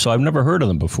like them. So I've never heard of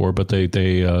them before, but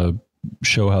they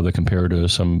show how they compare to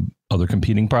some other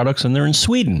competing products, and they're in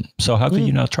Sweden. So how could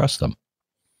you not trust them?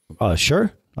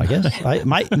 Sure, I guess.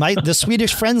 The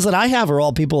Swedish friends that I have are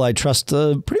all people I trust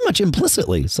pretty much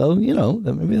implicitly. So,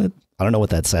 maybe I don't know what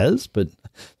that says, but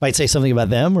might say something about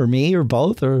them or me or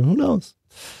both, or who knows.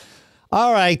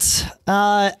 All right.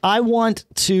 I want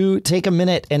to take a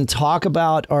minute and talk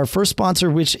about our first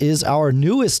sponsor, which is our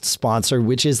newest sponsor,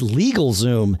 which is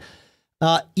LegalZoom.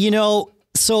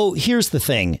 So here's the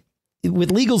thing.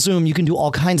 With LegalZoom, you can do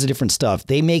all kinds of different stuff.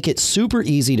 They make it super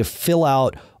easy to fill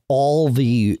out all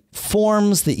the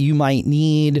forms that you might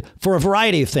need for a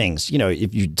variety of things.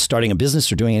 If you're starting a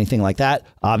business or doing anything like that,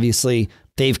 obviously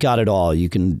they've got it all. You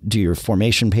can do your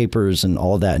formation papers and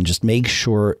all of that, and just make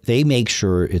sure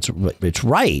it's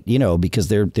right, because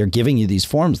they're giving you these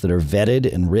forms that are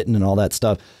vetted and written and all that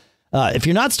stuff. If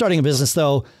you're not starting a business,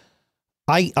 though,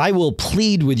 I will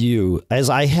plead with you, as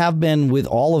I have been with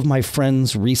all of my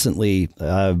friends recently.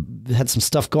 Had some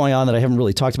stuff going on that I haven't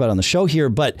really talked about on the show here,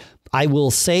 but I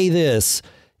will say this.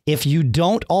 If you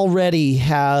don't already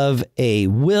have a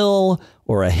will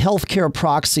or a healthcare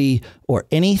proxy or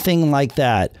anything like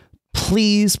that,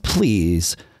 please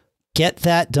get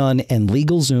that done, and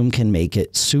LegalZoom can make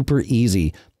it super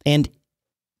easy. And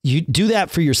you do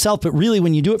that for yourself, but really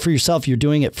when you do it for yourself, you're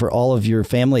doing it for all of your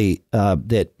family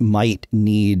that might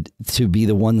need to be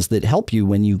the ones that help you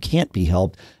when you can't be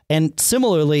helped. And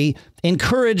similarly,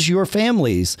 encourage your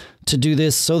families to do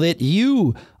this so that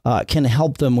you can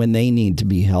help them when they need to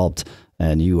be helped,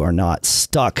 and you are not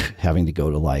stuck having to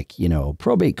go to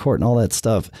probate court and all that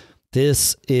stuff.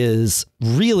 This is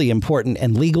really important,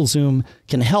 and LegalZoom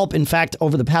can help. In fact,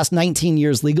 over the past 19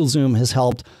 years, LegalZoom has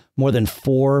helped more than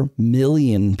 4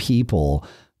 million people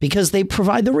because they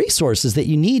provide the resources that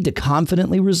you need to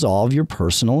confidently resolve your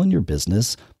personal and your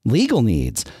business legal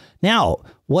needs. Now,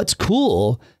 what's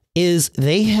cool is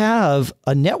they have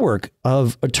a network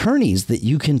of attorneys that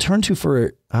you can turn to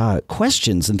for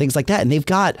questions and things like that. And they've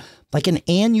got like an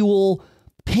annual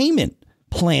payment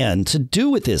plan to do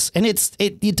with this. And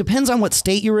it depends on what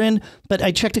state you're in, but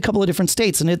I checked a couple of different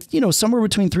states, and it's, somewhere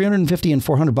between $350 and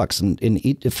 $400.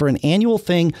 And for an annual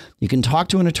thing, you can talk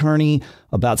to an attorney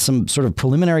about some sort of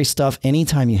preliminary stuff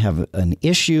anytime you have an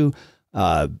issue.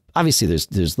 Obviously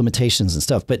there's limitations and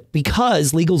stuff, but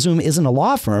because LegalZoom isn't a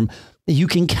law firm, you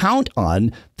can count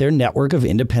on their network of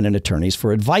independent attorneys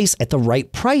for advice at the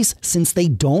right price, since they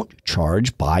don't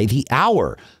charge by the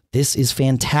hour. This is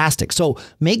fantastic. So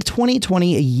make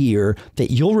 2020 a year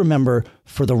that you'll remember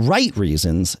for the right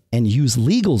reasons, and use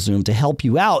LegalZoom to help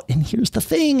you out. And here's the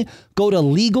thing. Go to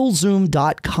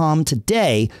LegalZoom.com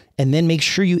today, and then make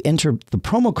sure you enter the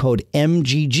promo code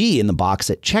MGG in the box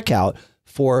at checkout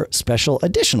for special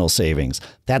additional savings.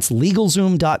 That's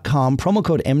LegalZoom.com, promo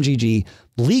code MGG.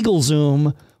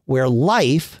 LegalZoom, where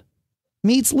life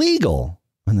meets legal.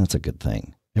 And that's a good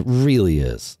thing. It really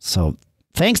is. So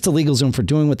thanks to LegalZoom for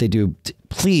doing what they do.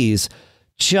 Please,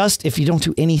 just if you don't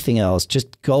do anything else,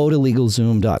 just go to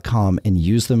LegalZoom.com and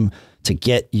use them to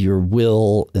get your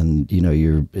will and,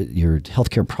 your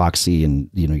healthcare proxy and,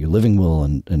 your living will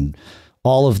and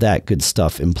all of that good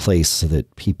stuff in place so that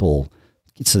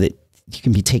you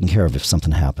can be taken care of if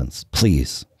something happens.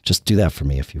 Please just do that for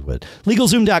me if you would.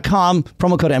 LegalZoom.com,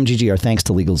 promo code MGG. Our thanks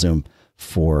to LegalZoom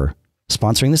for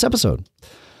sponsoring this episode.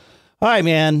 All right,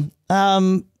 man.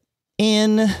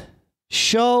 In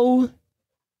show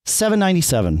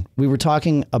 797, we were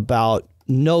talking about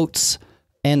notes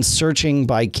and searching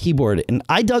by keyboard. And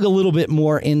I dug a little bit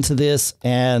more into this,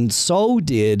 and so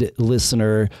did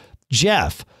listener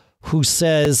Jeff, who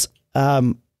says,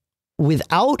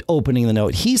 without opening the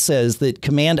note, he says that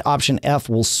Command-Option-F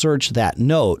will search that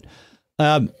note.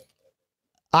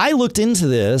 I looked into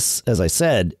this, as I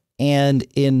said, and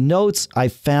in notes, I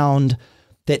found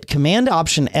that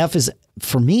Command-Option-F is,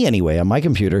 for me anyway, on my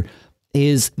computer,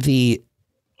 is the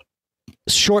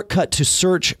shortcut to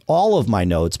search all of my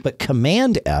notes, but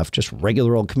Command-F, just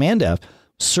regular old Command-F,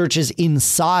 searches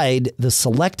inside the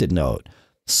selected note.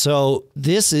 So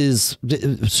this is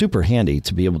super handy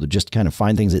to be able to just kind of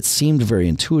find things. It seemed very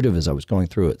intuitive as I was going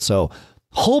through it. So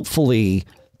hopefully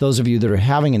those of you that are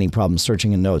having any problems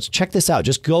searching in notes, check this out.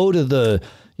 Just go to the,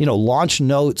 launch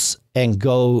notes and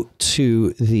go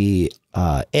to the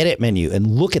edit menu and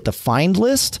look at the find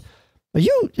list. Are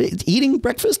you eating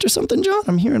breakfast or something, John?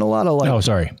 I'm hearing a lot of Oh,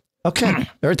 sorry. Okay.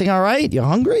 Everything all right? You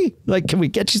hungry? Can we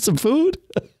get you some food?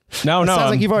 No.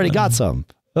 Sounds like you've already got some.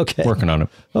 Okay. Working on it.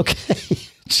 Okay.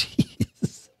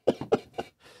 Jeez.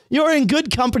 You're in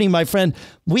good company, my friend.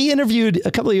 We interviewed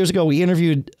a couple of years ago. We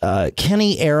interviewed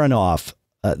Kenny Aronoff,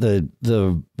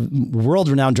 the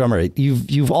world-renowned drummer.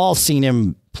 You've all seen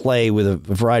him play with a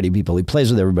variety of people. He plays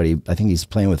with everybody. I think he's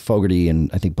playing with Fogarty and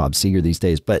I think Bob Seger these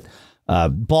days. But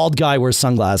bald guy, wears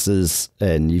sunglasses,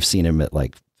 and you've seen him at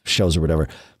like shows or whatever.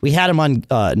 We had him on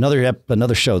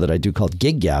another show that I do called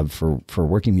Geek Gab for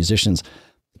working musicians.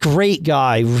 Great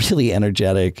guy, really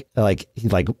energetic.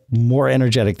 He's like more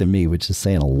energetic than me, which is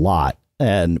saying a lot,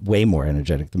 and way more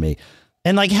energetic than me.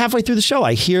 And like halfway through the show,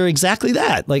 I hear exactly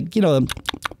that, like, you know,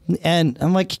 and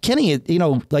I'm like, Kenny, you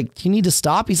know, like, you need to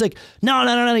stop. He's like,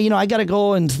 no. You know, I got to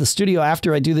go into the studio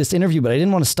after I do this interview, but I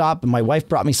didn't want to stop. And my wife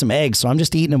brought me some eggs, so I'm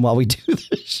just eating them while we do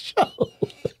the show.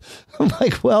 I'm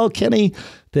like, well, Kenny,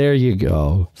 there you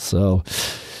go. So,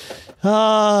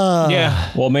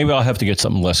 yeah, well, maybe I'll have to get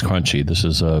something less crunchy. This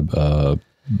is a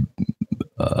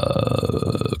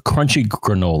crunchy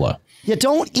granola. Yeah,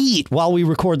 don't eat while we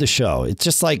record the show. It's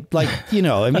just like, you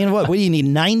know, I mean, what do you need?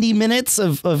 90 minutes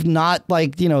of not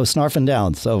like, you know, snarfing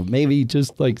down. So maybe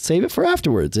just like save it for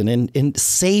afterwards and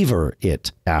savor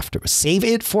it afterwards. Save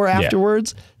it for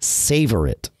afterwards. Yeah. Savor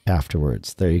it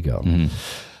afterwards. There you go. Mm-hmm.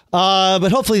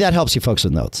 But hopefully that helps you folks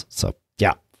with notes. So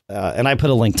yeah. And I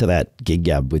put a link to that Gig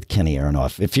Gab with Kenny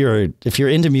Aronoff. If you're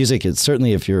into music, it's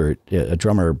certainly if you're a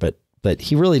drummer, but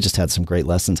he really just had some great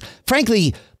lessons.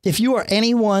 Frankly, if you are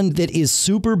anyone that is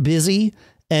super busy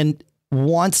and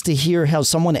wants to hear how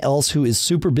someone else who is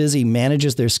super busy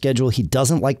manages their schedule, he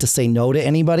doesn't like to say no to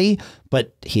anybody,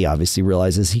 but he obviously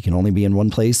realizes he can only be in one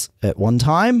place at one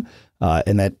time,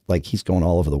 and that like he's going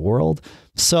all over the world.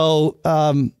 So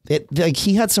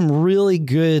he had some really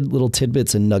good little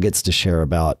tidbits and nuggets to share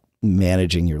about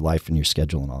managing your life and your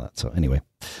schedule and all that. So anyway,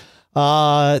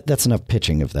 that's enough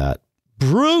pitching of that.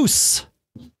 Bruce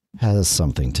has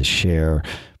something to share.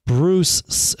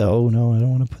 Bruce, oh no, I don't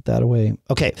want to put that away.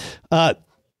 Okay.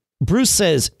 Bruce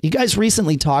says, you guys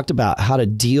recently talked about how to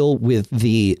deal with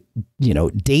the, you know,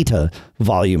 data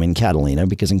volume in Catalina,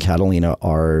 because in Catalina,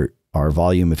 our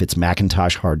volume, if it's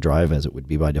Macintosh hard drive, as it would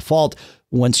be by default,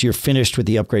 once you're finished with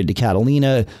the upgrade to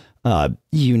Catalina,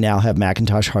 you now have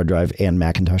Macintosh hard drive and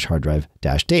Macintosh hard drive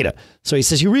dash data. So he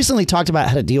says, you recently talked about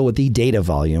how to deal with the data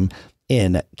volume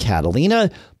in Catalina,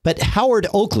 but Howard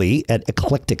Oakley at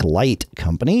Eclectic Light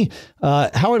Company,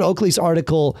 Howard Oakley's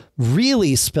article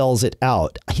really spells it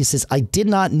out. He says, I did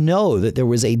not know that there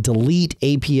was a delete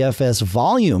APFS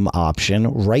volume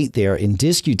option right there in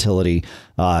disk utility.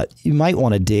 You might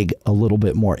want to dig a little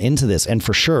bit more into this. And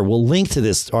for sure, we'll link to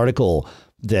this article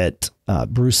that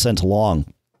Bruce sent along.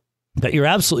 But you're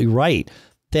absolutely right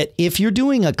that if you're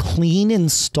doing a clean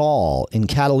install in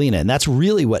Catalina, and that's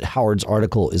really what Howard's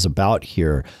article is about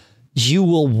here, you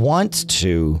will want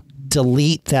to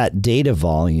delete that data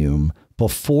volume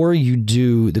before you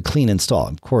do the clean install.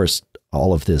 Of course,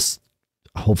 all of this,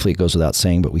 hopefully it goes without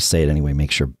saying, but we say it anyway.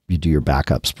 Make sure you do your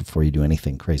backups before you do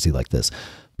anything crazy like this.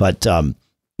 But,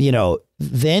 you know,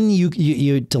 then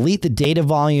you delete the data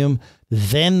volume,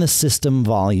 then the system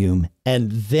volume,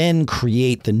 and then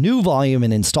create the new volume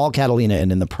and install Catalina.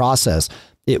 And in the process,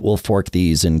 it will fork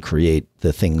these and create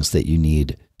the things that you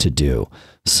need to do.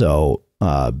 So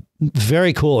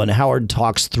very cool. And Howard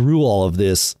talks through all of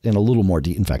this in a little more,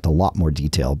 in fact, a lot more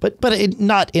detail, but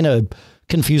not in a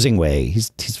confusing way. He's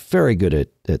very good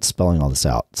at spelling all this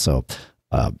out.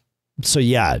 So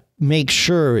yeah, make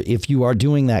sure if you are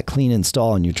doing that clean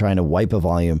install and you're trying to wipe a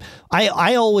volume,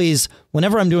 I always,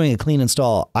 whenever I'm doing a clean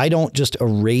install, I don't just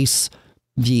erase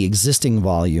the existing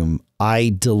volume.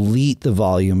 I delete the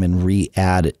volume and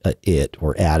re-add it,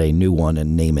 or add a new one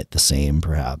and name it the same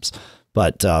perhaps.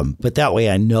 But that way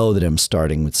I know that I'm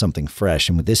starting with something fresh.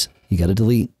 And with this, you got to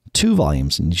delete two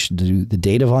volumes, and you should do the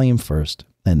data volume first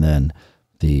and then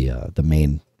the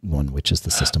main one, which is the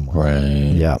system one.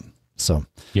 Right. Yeah. So,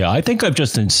 yeah, I think I've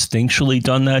just instinctually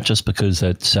done that just because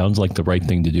that sounds like the right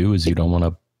thing to do, is you don't want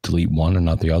to delete one and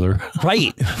not the other.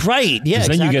 Right. Yeah.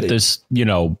 Then you get this, you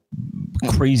know,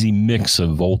 crazy mix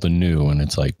of old and new, and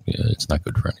it's like, yeah, it's not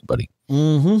good for anybody.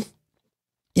 Mm-hmm.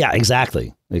 Yeah,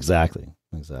 exactly.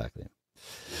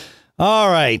 All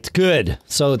right, good.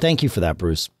 So thank you for that,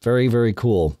 Bruce. Very, very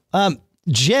cool.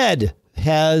 Jed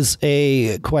has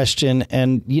a question,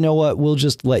 and you know what? We'll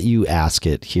just let you ask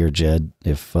it here, Jed,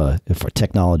 if our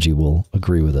technology will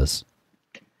agree with us.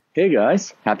 Hey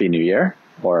guys, Happy New Year.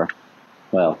 Or,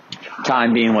 well,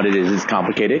 time being what it is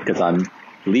complicated because I'm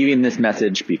leaving this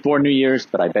message before New Year's,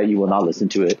 but I bet you will not listen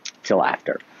to it till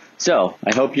after. So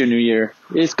I hope your New Year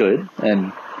is good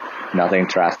and nothing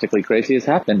drastically crazy has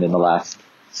happened in the last,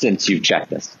 since you've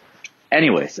checked this.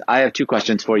 Anyways, I have two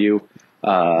questions for you.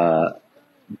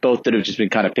 Both that have just been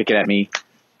kind of picking at me,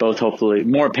 both hopefully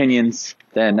more opinions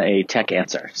than a tech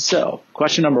answer. So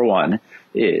question number one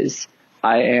is,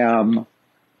 I am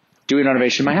doing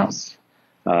renovation in my house.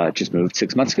 Just moved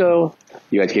 6 months ago.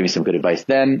 You guys gave me some good advice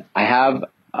then. I have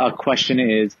a question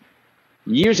is,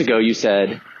 years ago you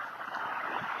said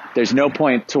there's no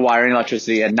point to wiring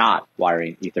electricity and not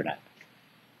wiring Ethernet.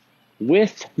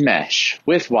 With mesh,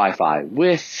 with Wi-Fi,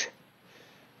 with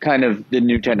kind of the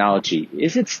new technology,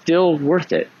 is it still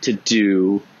worth it to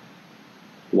do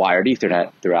wired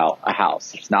Ethernet throughout a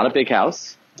house? It's not a big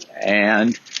house.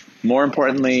 And more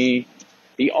importantly,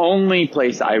 the only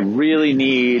place I really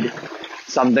need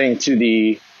something to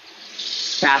the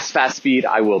fast speed,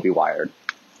 I will be wired.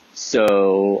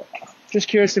 So just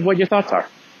curious of what your thoughts are.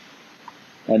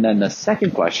 And then the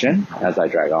second question, as I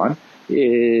drag on,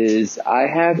 is I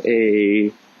have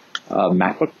a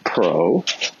MacBook Pro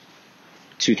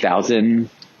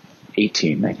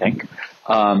 2018, I think.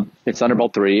 It's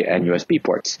Thunderbolt 3 and USB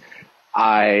ports.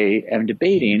 I am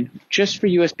debating, just for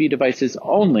USB devices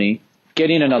only,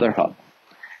 getting another hub.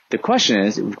 The question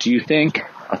is, do you think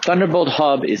a Thunderbolt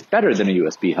hub is better than a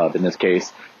USB hub in this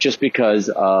case, just because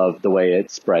of the way it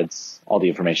spreads all the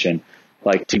information?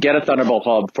 Like, to get a Thunderbolt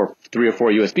hub for 3 or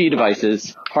 4 USB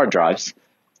devices, hard drives,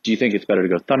 do you think it's better to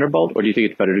go Thunderbolt, or do you think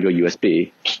it's better to go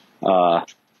USB?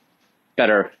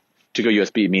 Better to go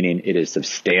USB, meaning it is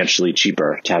substantially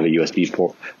cheaper to have a USB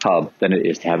hub than it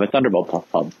is to have a Thunderbolt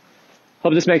hub.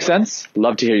 Hope this makes sense.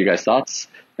 Love to hear you guys' thoughts.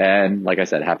 And like I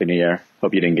said, Happy New Year.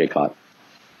 Hope you didn't get caught.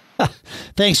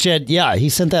 Thanks, Jed. Yeah, he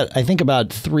sent that, I think,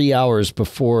 about 3 hours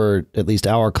before at least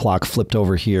our clock flipped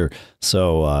over here.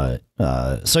 So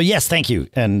yes, thank you.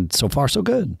 And so far, so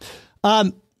good.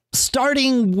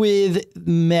 Starting with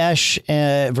mesh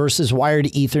versus wired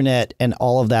Ethernet and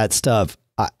all of that stuff,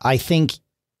 I think,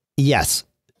 yes,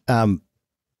 the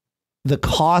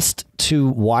cost to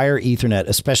wire Ethernet,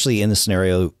 especially in the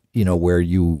scenario, where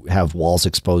you have walls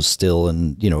exposed still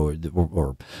and,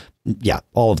 or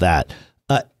all of that,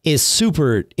 is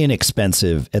super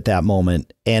inexpensive at that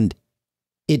moment. And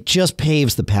it just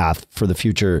paves the path for the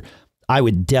future. I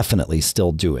would definitely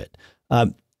still do it.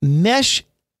 Mesh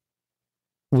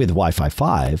with Wi-Fi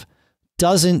 5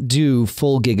 doesn't do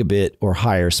full gigabit or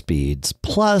higher speeds.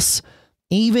 Plus,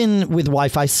 even with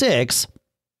Wi-Fi 6,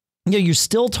 you're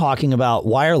still talking about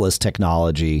wireless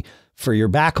technology for your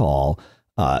backhaul.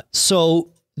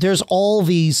 So there's all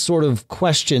these sort of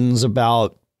questions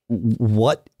about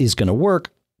what is going to work,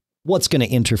 what's going to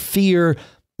interfere.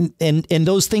 And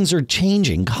those things are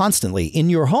changing constantly in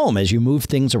your home as you move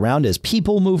things around, as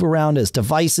people move around, as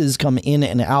devices come in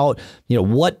and out,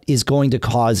 what is going to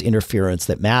cause interference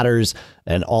that matters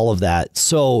and all of that.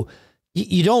 So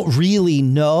you don't really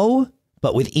know,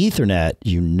 but with Ethernet,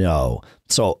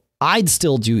 So I'd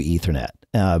still do Ethernet.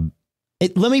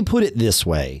 Let me put it this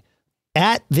way.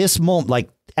 At this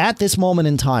moment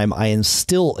in time, I am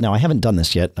still, now I haven't done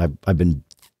this yet. I've been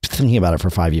thinking about it for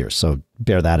 5 years. So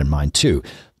bear that in mind too.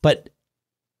 But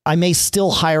I may still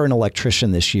hire an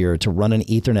electrician this year to run an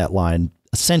Ethernet line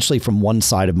essentially from one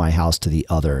side of my house to the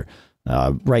other.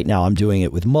 Right now I'm doing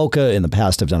it with Mocha. In the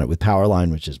past, I've done it with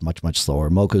Powerline, which is much, much slower.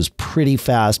 Mocha's pretty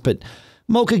fast, but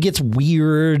Mocha gets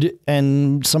weird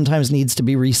and sometimes needs to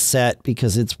be reset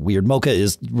because it's weird. Mocha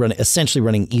is essentially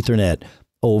running Ethernet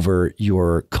over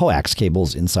your coax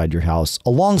cables inside your house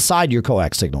alongside your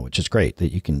coax signal, which is great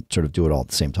that you can sort of do it all at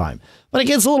the same time. But it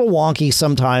gets a little wonky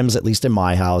sometimes, at least in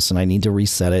my house, and I need to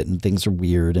reset it and things are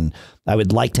weird. And I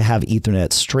would like to have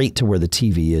Ethernet straight to where the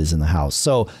TV is in the house.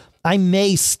 So I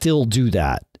may still do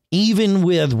that, even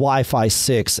with Wi-Fi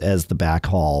 6 as the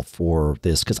backhaul for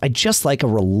this, because I just like a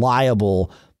reliable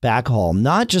backhaul,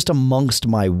 not just amongst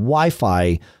my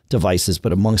Wi-Fi devices,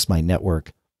 but amongst my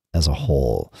network as a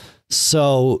whole.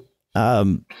 So,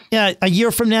 a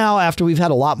year from now, after we've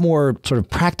had a lot more sort of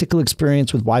practical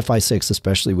experience with Wi-Fi 6,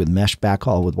 especially with mesh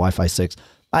backhaul with Wi-Fi 6,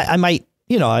 I might,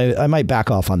 I might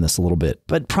back off on this a little bit,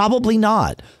 but probably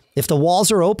not. If the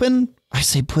walls are open, I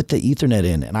say put the Ethernet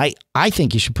in, and I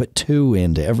think you should put 2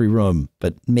 into every room,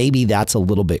 but maybe that's a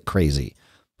little bit crazy.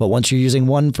 But once you're using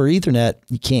one for Ethernet,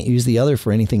 you can't use the other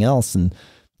for anything else, and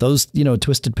those,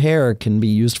 twisted pair can be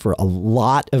used for a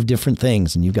lot of different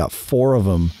things, and you've got 4 of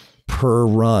them per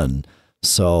run.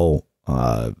 So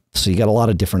you got a lot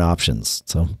of different options.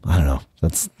 So I don't know.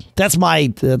 That's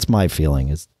my feeling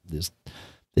is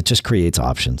it just creates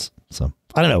options. So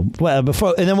I don't know. Well,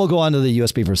 and then we'll go on to the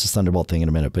USB versus Thunderbolt thing in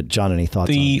a minute. But John, any thoughts?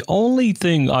 The only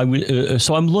thing I would,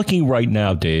 so I'm looking right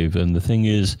now, Dave, and the thing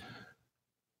is,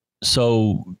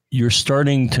 so you're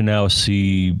starting to now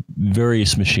see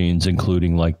various machines,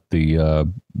 including like the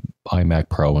iMac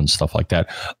Pro and stuff like that,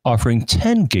 offering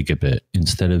 10 gigabit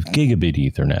instead of gigabit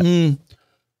Ethernet.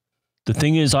 The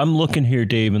thing is, I'm looking here,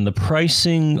 Dave, and the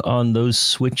pricing on those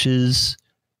switches,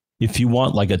 if you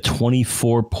want like a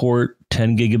 24 port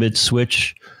 10 gigabit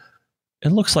switch,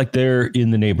 it looks like they're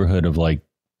in the neighborhood of like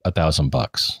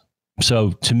 $1,000.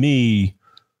 So to me,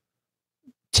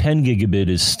 10 gigabit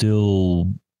is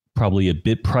still probably a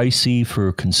bit pricey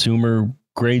for consumer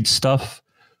grade stuff.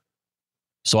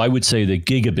 So I would say that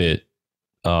gigabit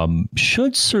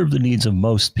should serve the needs of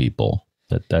most people.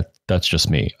 That's just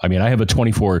me. I mean, I have a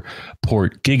 24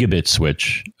 port gigabit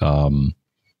switch.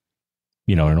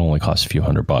 It only costs a few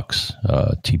 $100.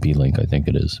 TP-Link, I think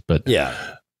it is. But yeah.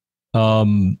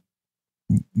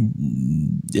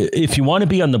 If you want to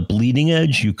be on the bleeding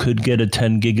edge, you could get a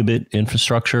 10 gigabit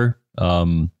infrastructure.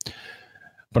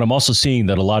 But I'm also seeing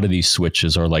that a lot of these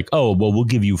switches are like, oh, well, we'll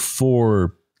give you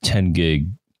 4 10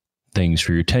 gig things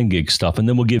for your 10 gig stuff. And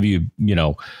then we'll give you,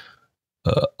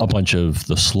 a bunch of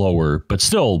the slower, but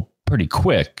still pretty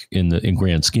quick in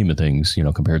grand scheme of things,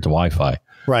 compared to Wi-Fi.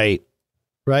 Right.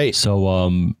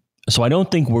 So I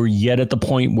don't think we're yet at the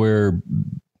point where,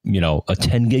 a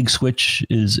 10 gig switch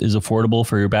is affordable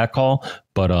for your backhaul,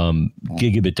 but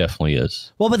gigabit definitely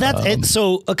is. Well, but that's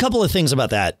so a couple of things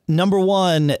about that. Number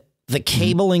one, the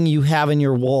cabling you have in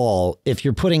your wall, if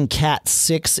you're putting Cat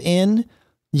 6 in,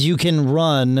 you can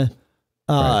run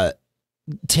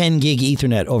 10 gig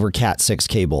Ethernet over Cat 6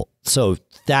 cable. So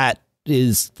that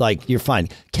is like, you're fine.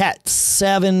 Cat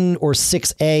 7 or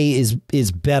 6A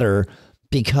is better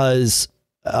because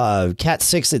Cat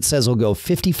 6, it says, will go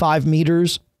 55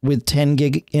 meters with 10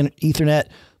 gig in Ethernet,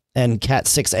 and Cat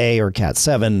 6A or Cat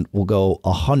 7 will go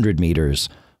 100 meters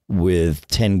with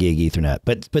 10 gig Ethernet.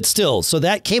 But still, so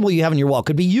that cable you have in your wall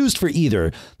could be used for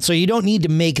either. So you don't need to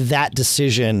make that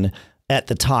decision at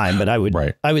the time. But I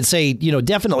would say,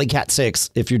 definitely Cat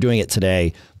 6 if you're doing it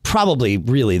today. Probably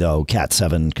really, though, Cat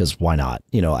 7, because why not?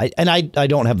 I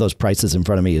don't have those prices in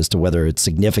front of me as to whether it's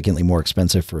significantly more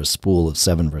expensive for a spool of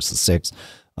 7 versus 6.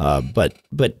 But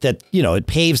that, it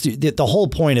paves the whole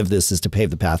point of this is to pave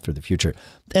the path for the future.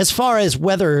 As far as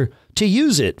whether to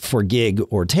use it for gig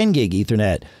or 10 gig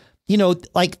Ethernet,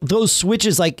 like those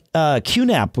switches, like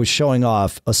QNAP was showing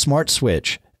off a smart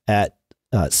switch at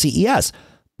CES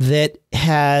that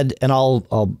had, and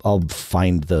I'll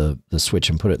find the switch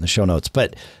and put it in the show notes,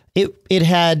 but it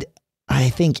had, I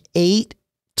think, 8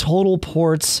 total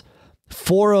ports,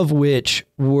 4 of which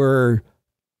were,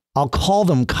 I'll call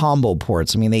them combo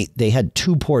ports. I mean, they had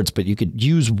 2 ports, but you could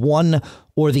use one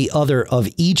or the other of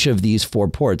each of these 4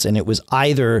 ports. And it was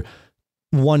either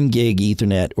 1 gig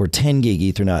Ethernet or 10 gig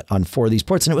Ethernet on 4 of these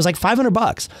ports. And it was like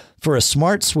 $500 for a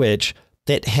smart switch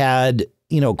that had,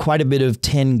 quite a bit of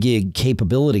 10 gig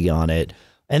capability on it.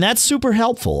 And that's super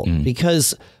helpful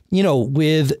because,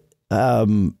 with,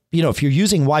 if you're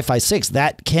using Wi-Fi 6,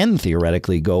 that can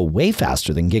theoretically go way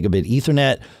faster than gigabit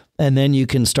Ethernet. And then you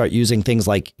can start using things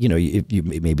like,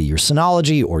 maybe your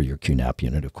Synology or your QNAP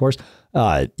unit, of course,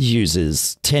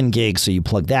 uses 10 gig. So you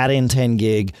plug that in 10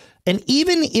 gig. And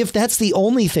even if that's the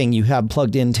only thing you have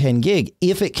plugged in 10 gig,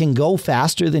 if it can go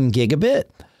faster than gigabit,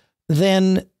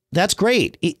 then that's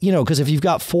great. Because if you've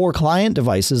got 4 client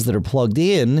devices that are plugged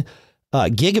in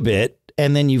gigabit,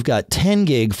 and then you've got 10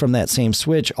 gig from that same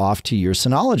switch off to your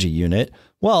Synology unit,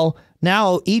 well,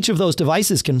 now each of those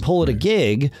devices can pull at a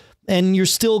gig. And you're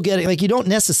still getting, like, you don't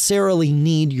necessarily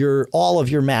need all of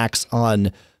your Macs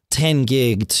on 10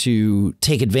 gig to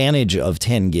take advantage of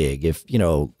 10 gig. If,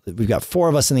 we've got 4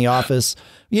 of us in the office,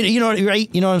 right? You know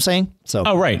what I'm saying? So.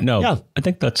 Oh, right. No, yeah. I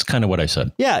think that's kind of what I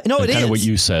said. Yeah, no, it is. Kind of what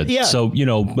you said. Yeah. So,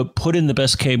 but put in the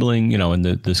best cabling, and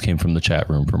this came from the chat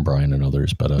room from Brian and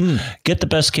others, but get the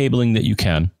best cabling that you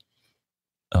can.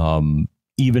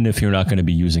 Even if you're not going to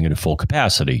be using it at full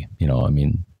capacity,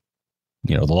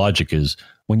 the logic is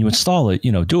when you install it,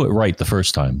 do it right the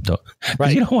first time. You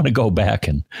don't want to go back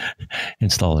and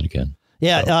install it again.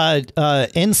 Yeah. So.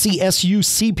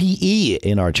 NCSUCPE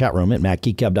in our chat room at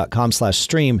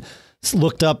macgeekgab.com/stream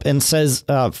looked up and says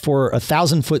for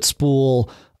 1,000-foot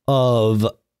spool of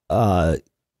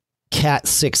Cat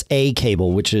 6A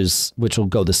cable, which will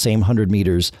go the same 100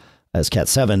 meters as Cat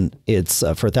 7. It's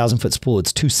for 1,000-foot spool,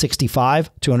 it's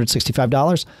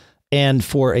 $265. And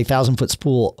for a 1,000-foot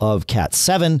spool of Cat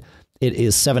 7, it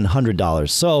is $700.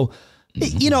 So,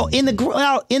 in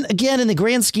the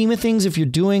grand scheme of things, if you're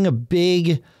doing a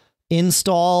big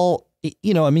install,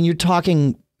 you're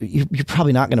talking, you're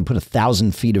probably not going to put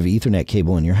 1,000 feet of Ethernet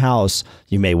cable in your house.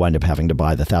 You may wind up having to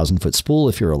buy the 1,000-foot spool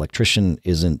if your electrician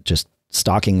isn't just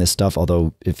stocking this stuff.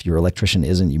 Although if your electrician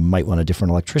isn't, you might want a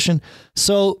different electrician.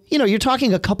 So, you're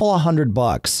talking a couple of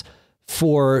 $100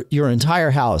 for your entire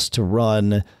house to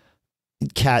run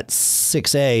Cat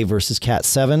 6A versus Cat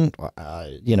 7.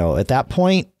 At that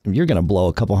point, you're going to blow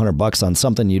a couple $100 on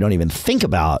something you don't even think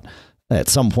about at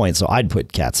some point. So I'd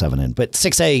put Cat 7 in, but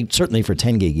 6A certainly for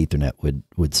 10 gig Ethernet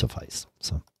would suffice.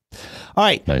 So, all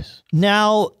right. Nice.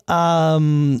 Now,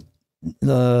 the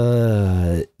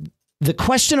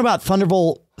question about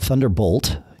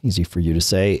Thunderbolt, easy for you to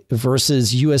say,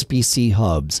 versus USB-C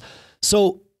hubs.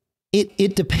 So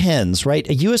it depends, right?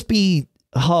 A USB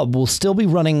hub will still be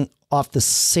running off the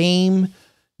same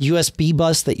USB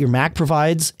bus that your Mac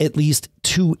provides, at least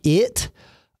to it.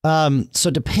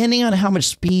 So depending on how much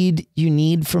speed you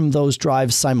need from those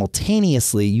drives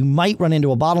simultaneously, you might run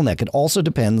into a bottleneck. It also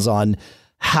depends on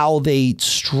how they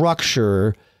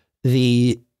structure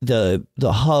the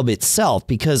hub itself,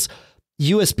 because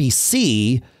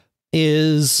USB-C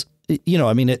is, you know,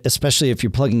 I mean, especially if you're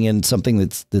plugging in something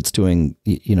that's doing,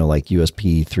 you know, like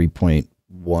USB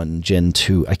 3.1 Gen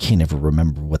 2. I can't ever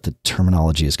remember what the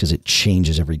terminology is because it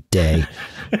changes every day.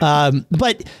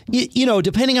 But, you know,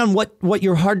 depending on what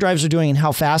your hard drives are doing and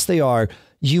how fast they are,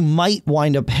 you might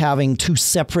wind up having two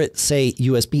separate, say,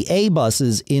 USB-A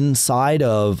buses inside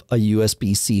of a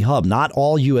USB-C hub. Not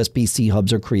all USB-C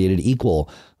hubs are created equal.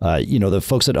 You know, the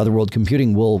folks at Otherworld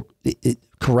Computing will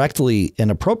correctly and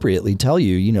appropriately tell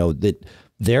you, you know, that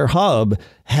their hub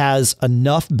has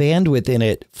enough bandwidth in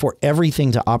it for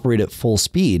everything to operate at full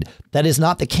speed. That is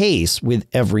not the case with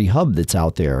every hub that's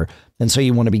out there. And so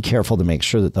you want to be careful to make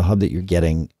sure that the hub that you're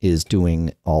getting is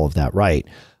doing all of that right.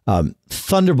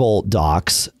 Thunderbolt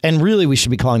docks, and really we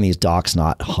should be calling these docks,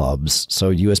 not hubs.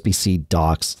 So USB-C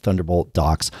docks, Thunderbolt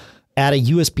docks, add a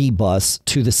USB bus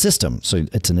to the system. So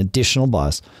it's an additional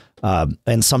bus.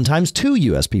 And sometimes two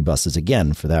USB buses,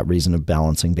 again, for that reason of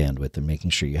balancing bandwidth and making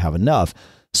sure you have enough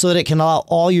so that it can allow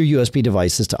all your USB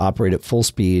devices to operate at full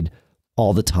speed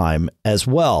all the time as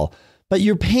well. But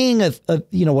you're paying a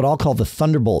you know, what I'll call the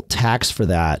Thunderbolt tax for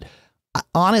that.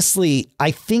 Honestly,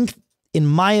 I think, in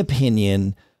my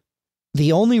opinion,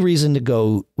 the only reason to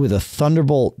go with a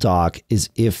Thunderbolt dock is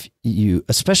if you,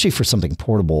 especially for something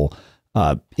portable,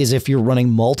 is if you're running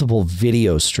multiple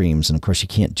video streams. And of course, you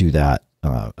can't do that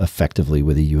effectively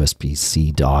with a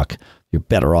USB-C dock. You're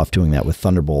better off doing that with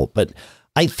Thunderbolt. But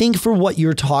I think for what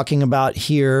you're talking about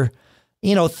here,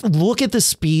 you know, look at the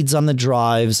speeds on the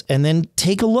drives and then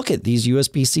take a look at these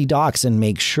USB-C docks and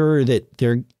make sure that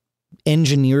they're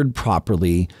engineered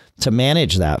properly to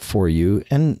manage that for you.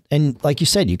 And like you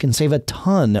said, you can save a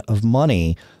ton of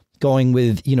money going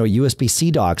with, you know,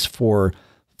 USB-C docks for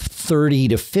 $30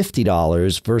 to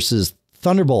 $50 versus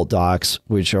Thunderbolt docks,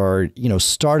 which are, you know,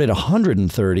 start at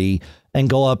 $130 and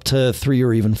go up to $300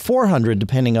 or even $400,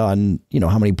 depending on, you know,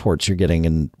 how many ports you're getting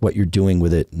and what you're doing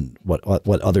with it and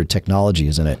what other technology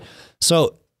is in it.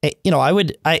 So, you know,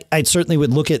 I certainly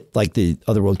would look at like the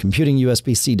Otherworld Computing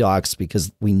USB-C docks,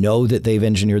 because we know that they've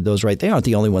engineered those right. They aren't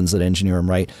the only ones that engineer them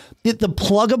right. The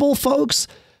Plugable folks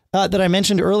that I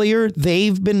mentioned earlier,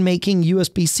 they've been making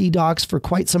USB-C docks for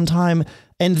quite some time.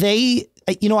 And they,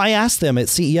 you know, I asked them at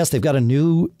CES, they've got a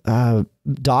new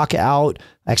dock out.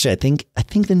 Actually, I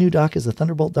think the new dock is the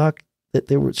Thunderbolt dock that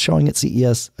they were showing at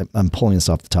CES. I'm pulling this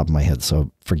off the top of my head,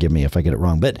 so forgive me if I get it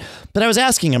wrong. But I was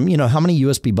asking them, you know, how many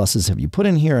USB buses have you put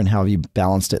in here and how have you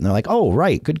balanced it? And they're like, oh,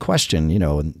 right, good question. You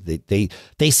know, and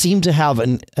they seem to have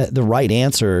the right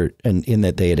answer, and in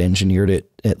that they had engineered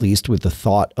it at least with the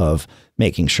thought of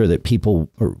making sure that people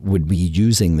would be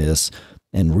using this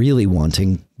and really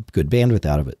wanting good bandwidth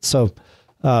out of it. So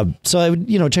I would,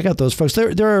 you know, check out those folks.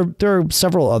 There are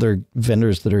several other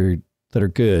vendors that are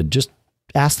good. Just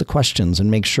ask the questions and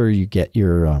make sure you get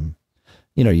your,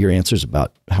 you know, your answers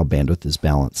about how bandwidth is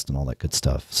balanced and all that good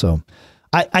stuff. So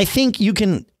I think you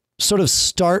can sort of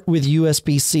start with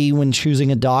USB-C when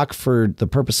choosing a dock for the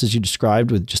purposes you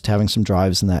described, with just having some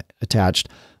drives and that attached,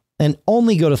 and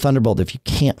only go to Thunderbolt if you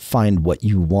can't find what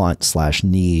you want /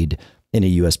 need in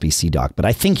a USB-C dock. But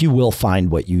I think you will find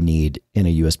what you need in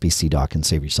a USB-C dock and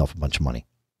save yourself a bunch of money.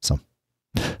 So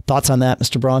thoughts on that,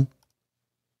 Mr. Braun?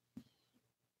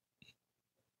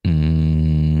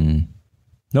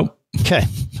 Nope.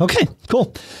 Okay,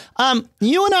 cool.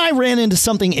 You and I ran into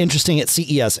something interesting at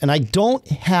CES, and I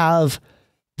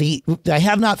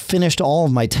have not finished all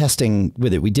of my testing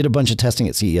with it. We did a bunch of testing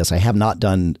at CES. I have not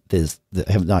done this.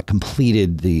 I have not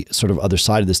completed the sort of other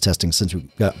side of this testing since we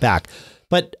got back.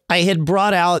 But I had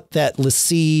brought out that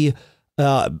LaCie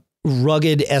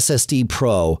Rugged SSD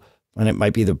Pro, and it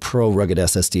might be the Pro Rugged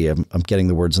SSD. I'm getting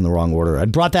the words in the wrong order. I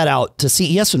brought that out to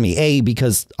CES with me,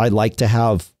 because I like to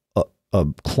have a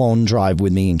clone drive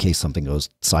with me in case something goes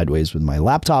sideways with my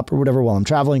laptop or whatever while I'm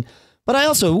traveling. But I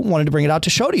also wanted to bring it out to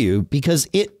show to you because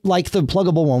it, like the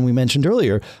pluggable one we mentioned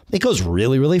earlier, it goes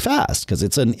really, really fast because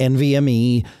it's an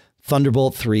NVMe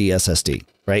Thunderbolt 3 SSD,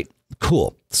 right?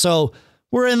 Cool. So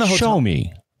we're in the hotel. Show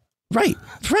me. Right.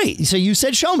 So you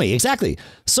said, show me. Exactly.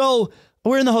 So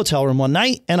we're in the hotel room one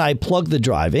night and I plug the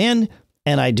drive in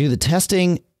and I do the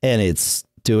testing and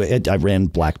I ran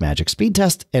Blackmagic speed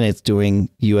test and it's doing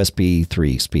USB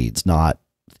 3 speeds, not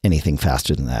anything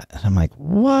faster than that. And I'm like,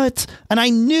 what? And I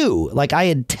knew, like, I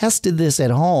had tested this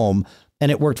at home and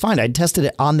it worked fine. I'd tested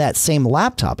it on that same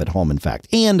laptop at home, in fact,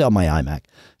 and on my iMac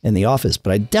in the office,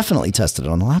 but I definitely tested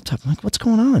it on the laptop. I'm like, what's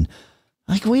going on?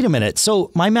 Like, wait a minute.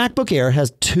 So my MacBook Air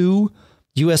has 2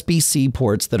 USB-C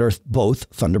ports that are both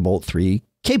Thunderbolt 3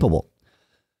 capable.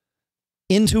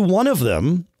 Into one of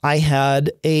them, I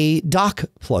had a dock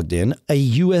plugged in,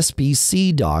 a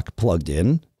USB-C dock plugged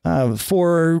in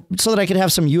so that I could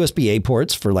have some USB-A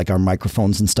ports for like our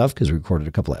microphones and stuff, because we recorded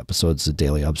a couple of episodes of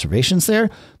Daily Observations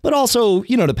there, but also,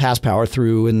 to pass power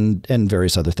through and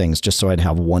various other things, just so I'd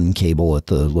have one cable at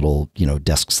the little,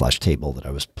 desk/table that I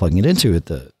was plugging it into at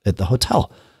the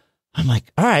hotel. I'm like,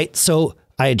 all right, so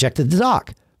I ejected the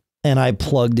dock and I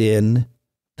plugged in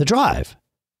the drive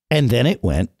and then it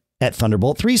went at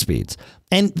Thunderbolt 3 speeds.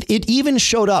 And it even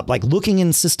showed up, like looking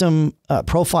in system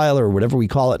profile or whatever we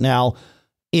call it now,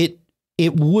 it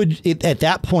at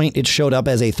that point, it showed up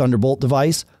as a Thunderbolt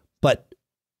device, but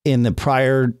in the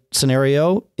prior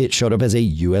scenario, it showed up as a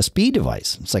USB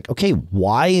device. It's like, okay,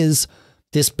 why is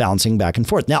this bouncing back and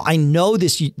forth? Now, I know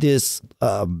this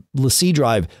LaCie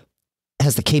drive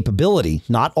has the capability,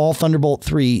 not all Thunderbolt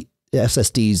 3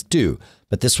 SSDs do,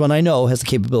 but this one I know has the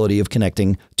capability of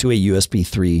connecting to a USB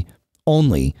 3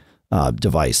 only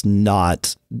device,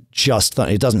 not just,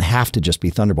 it doesn't have to just be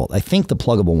Thunderbolt. I think the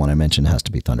pluggable one I mentioned has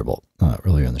to be Thunderbolt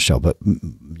earlier in the show, but we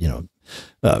can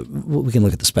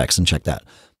look at the specs and check that.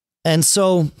 And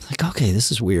so like, okay,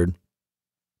 this is weird.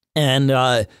 And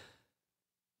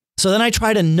so then I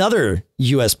tried another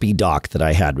USB dock that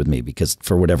I had with me because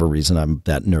for whatever reason, I'm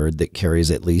that nerd that carries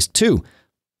at least 2.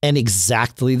 And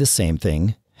exactly the same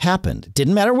thing happened. It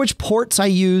didn't matter which ports I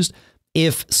used.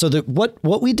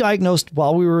 What we diagnosed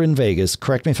while we were in Vegas,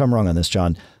 correct me if I'm wrong on this,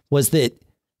 John, was that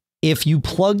if you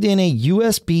plugged in a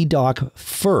USB dock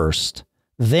first,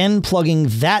 then plugging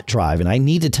that drive, and I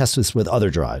need to test this with other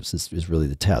drives, this is really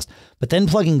the test, but then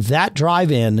plugging that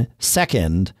drive in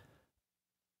second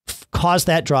caused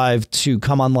that drive to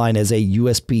come online as a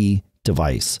USB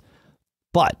device.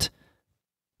 But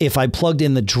if I plugged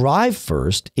in the drive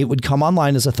first, it would come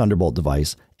online as a Thunderbolt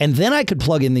device, and then I could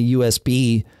plug in the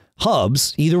USB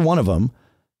hubs, either one of them,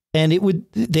 and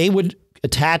they would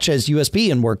attach as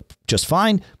USB and work just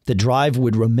fine. The drive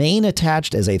would remain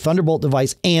attached as a Thunderbolt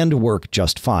device and work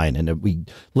just fine. And we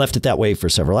left it that way for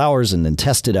several hours and then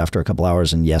tested after a couple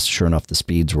hours. And yes, sure enough, the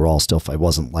speeds were all still fine. It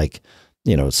wasn't like,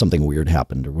 something weird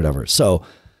happened or whatever. So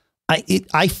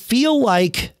I feel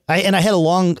like I had a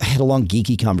long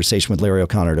geeky conversation with Larry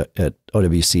O'Connor at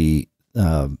OWC.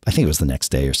 I think it was the next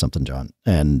day or something, John.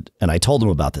 And I told him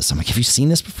about this. I'm like, have you seen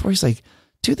this before? He's like,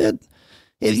 dude,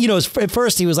 at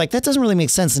first he was like, that doesn't really make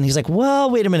sense. And he's like, well,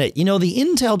 wait a minute. The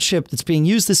Intel chip that's being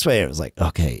used this way. I was like,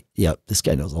 okay, yep, this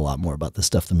guy knows a lot more about this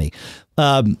stuff than me.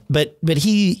 But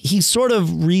he sort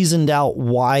of reasoned out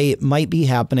why it might be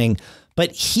happening,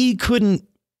 but he couldn't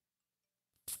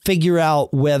figure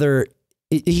out whether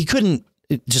he couldn't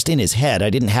just in his head. I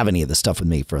didn't have any of the stuff with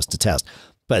me for us to test.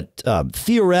 But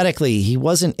theoretically, he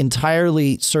wasn't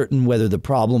entirely certain whether the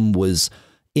problem was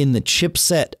in the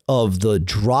chipset of the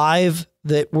drive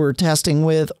that we're testing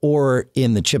with or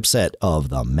in the chipset of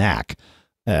the Mac.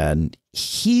 And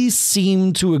he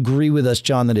seemed to agree with us,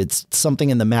 John, that it's something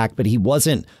in the Mac, but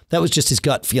that was just his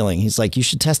gut feeling. He's like, you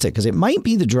should test it because it might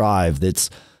be the drive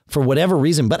that's for whatever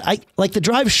reason. But the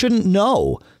drive shouldn't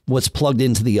know what's plugged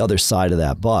into the other side of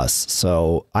that bus.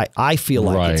 So I feel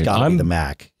like it's got to be the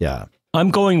Mac. Yeah. I'm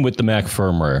going with the Mac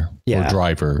firmware or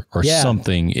driver or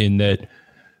something in that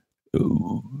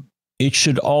it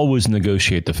should always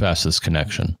negotiate the fastest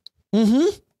connection.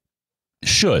 Mm-hmm.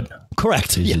 Should.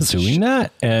 Correct. Is it doing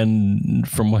that? And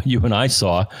from what you and I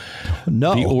saw,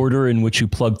 the order in which you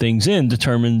plug things in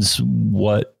determines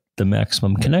what the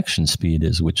maximum connection speed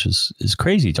is, which is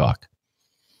crazy talk.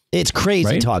 It's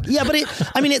crazy talk. Yeah, but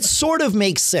it sort of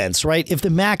makes sense, right? If the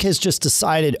Mac has just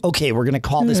decided, okay, we're going to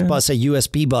call this bus a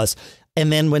USB bus. And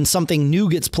then when something new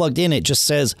gets plugged in, it just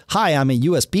says, hi, I'm a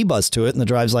USB bus to it. And the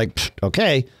drive's like,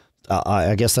 okay,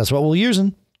 I guess that's what we're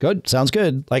using. Good. Sounds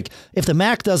good. Like if the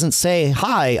Mac doesn't say,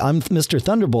 hi, I'm Mr.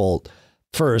 Thunderbolt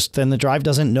first, then the drive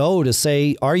doesn't know to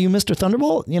say, are you Mr.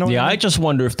 Thunderbolt? I just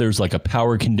wonder if there's like a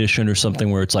power condition or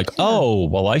something where it's like, oh,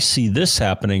 well, I see this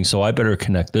happening, so I better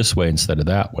connect this way instead of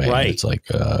that way. Right. And it's like,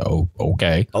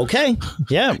 okay. Okay.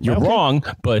 Yeah. You're wrong,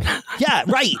 but yeah,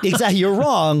 right. Exactly. You're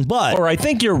wrong, but or I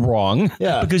think you're wrong.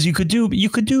 Yeah. Because you could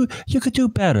do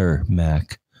better,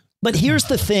 Mac. But here's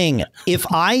the thing.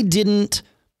 If I didn't,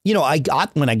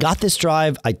 when I got this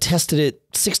drive, I tested it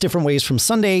 6 different ways from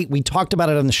Sunday. We talked about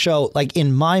it on the show. Like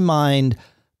in my mind,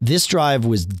 this drive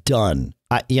was done.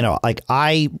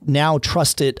 I now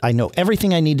trust it. I know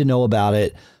everything I need to know about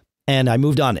it. And I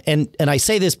moved on. And I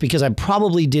say this because I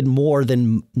probably did more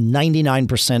than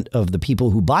 99% of the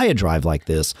people who buy a drive like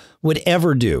this would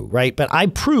ever do. Right. But I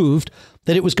proved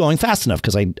that it was going fast enough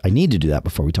because I need to do that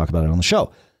before we talk about it on the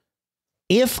show.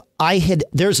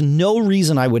 There's no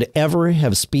reason I would ever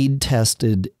have speed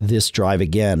tested this drive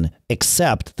again,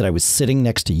 except that I was sitting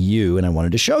next to you and I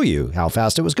wanted to show you how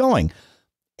fast it was going.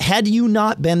 Had you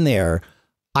not been there,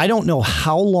 I don't know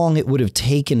how long it would have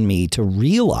taken me to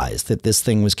realize that this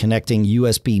thing was connecting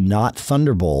USB, not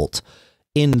Thunderbolt,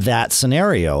 in that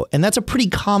scenario. And that's a pretty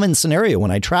common scenario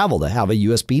when I travel, to have a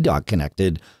USB dock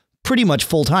connected pretty much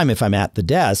full time if I'm at the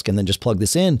desk and then just plug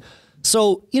this in.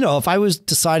 So, if I was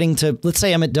deciding to, let's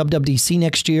say I'm at WWDC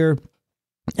next year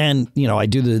and, I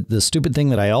do the stupid thing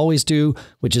that I always do,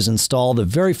 which is install the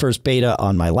very first beta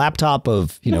on my laptop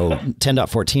of,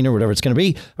 10.14 or whatever it's going to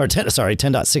be, or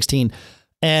 10.16.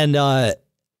 And I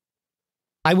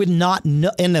would not know.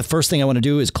 And the first thing I want to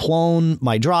do is clone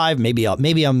my drive. Maybe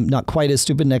I'm not quite as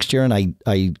stupid next year and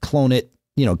I clone it,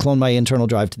 clone my internal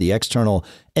drive to the external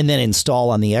and then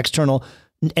install on the external.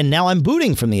 And now I'm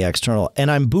booting from the external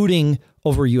and I'm booting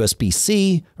over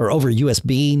USB-C or over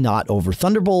USB, not over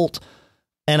Thunderbolt.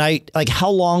 And how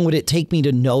long would it take me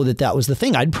to know that that was the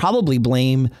thing? I'd probably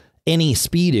blame any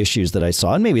speed issues that I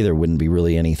saw. And maybe there wouldn't be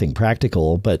really anything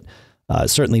practical, but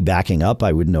certainly backing up,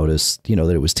 I would notice, that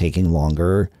it was taking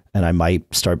longer. And I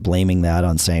might start blaming that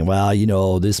on saying,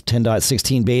 well, this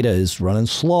 10.16 beta is running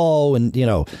slow. And,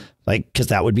 because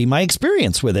that would be my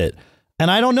experience with it.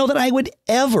 And I don't know that I would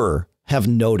ever have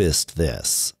noticed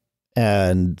this.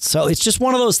 And so it's just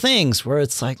one of those things where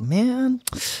it's like, man,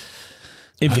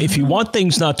 if you want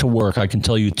things not to work, I can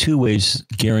tell you 2 ways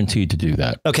guaranteed to do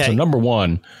that. Okay. So number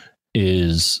one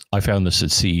is I found this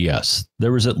at CES.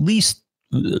 There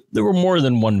were more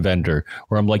than one vendor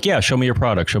where I'm like, yeah, show me your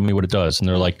product. Show me what it does. And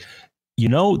they're like,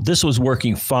 this was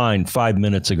working fine 5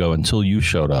 minutes ago until you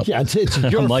showed up. Yeah, it's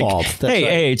your fault.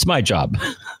 Hey, it's my job.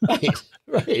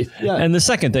 Right. Yeah. And the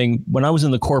second thing, when I was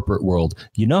in the corporate world,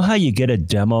 how you get a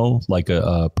demo, like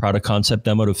a product concept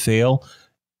demo to fail?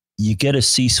 You get a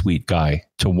C-suite guy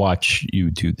to watch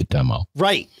you do the demo.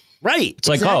 Right. It's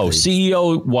like,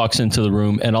 CEO walks into the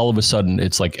room and all of a sudden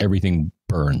it's like everything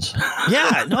burns.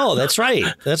 Yeah, no, that's right.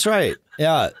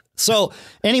 Yeah. So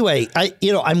anyway,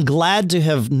 I'm glad to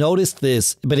have noticed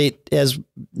this, but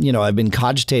I've been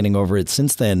cogitating over it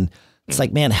since then. It's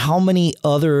like, man, how many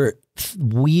other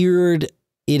weird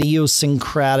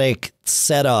idiosyncratic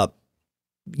setups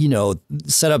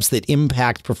that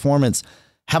impact performance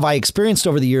have I experienced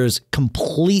over the years,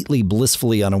 completely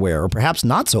blissfully unaware, or perhaps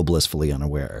not so blissfully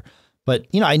unaware. But,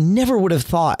 I never would have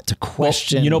thought to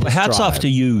question. Well, hats off to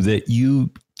you that you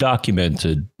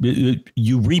documented,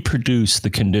 you reproduce the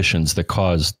conditions that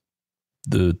caused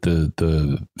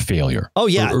the failure. Oh,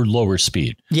 yeah. Or lower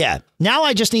speed. Yeah. Now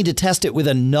I just need to test it with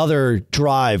another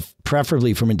drive,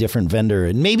 preferably from a different vendor.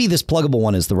 And maybe this pluggable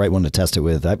one is the right one to test it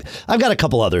with. I've got a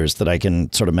couple others that I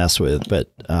can sort of mess with,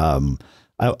 but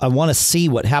I want to see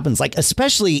what happens. Like,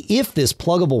 especially if this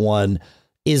pluggable one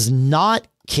is not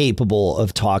capable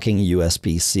of talking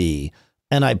USB-C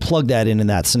and I plug that in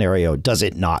that scenario, does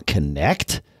it not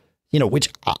connect?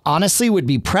 Which honestly would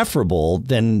be preferable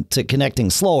than to connecting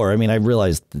slower. I mean, I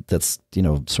realize that's,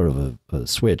 sort of a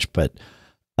switch, but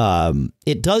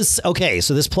it does. Okay,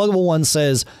 so this pluggable one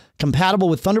says compatible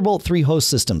with Thunderbolt 3 host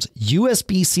systems.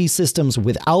 USB-C systems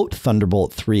without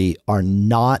Thunderbolt 3 are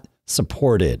not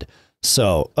supported.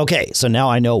 So, okay, so now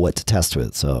I know what to test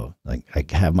with. So I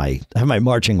have my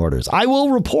marching orders. I will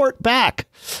report back.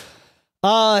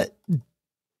 I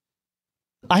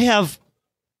have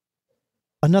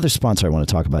another sponsor I want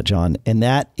to talk about, John, and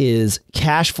that is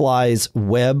CacheFly's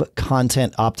web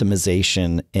content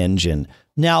optimization engine.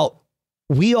 Now,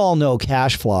 we all know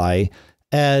CacheFly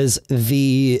as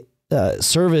the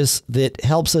service that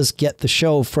helps us get the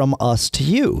show from us to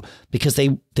you, because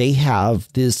they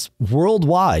have this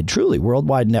truly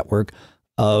worldwide network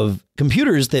of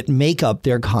computers that make up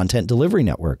their content delivery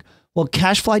network. Well,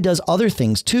 CacheFly does other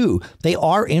things too. They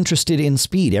are interested in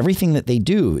speed. Everything that they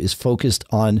do is focused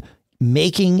on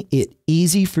making it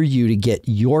easy for you to get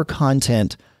your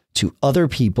content to other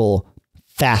people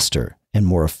faster and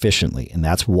more efficiently. And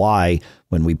that's why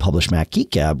when we publish Mac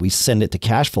Geek Gab, we send it to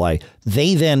CacheFly.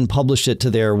 They then publish it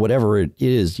to their, whatever it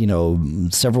is,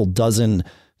 several dozen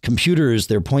computers,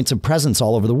 their points of presence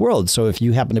all over the world. So if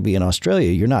you happen to be in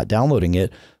Australia, you're not downloading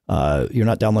it You're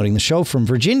not downloading the show from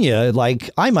Virginia like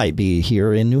I might be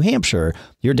here in New Hampshire.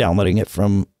 You're downloading it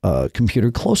from a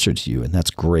computer closer to you, and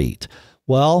that's great.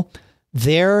 Well,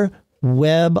 their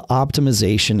web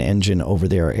optimization engine over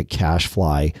there at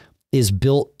CacheFly is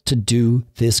built to do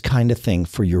this kind of thing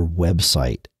for your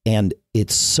website. And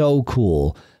it's so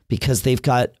cool because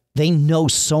they know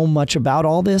so much about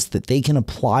all this that they can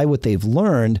apply what they've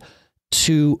learned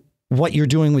to what you're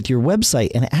doing with your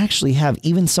website and actually have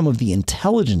even some of the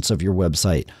intelligence of your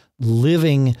website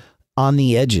living on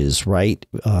the edges, right?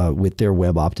 With their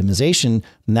web optimization.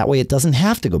 And that way it doesn't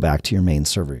have to go back to your main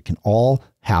server. It can all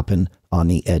happen on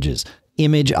the edges.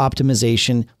 Image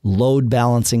optimization, load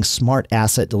balancing, smart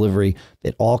asset delivery.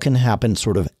 It all can happen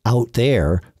sort of out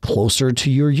there closer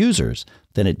to your users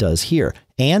than it does here.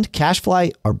 And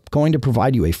CacheFly are going to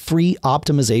provide you a free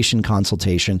optimization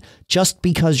consultation just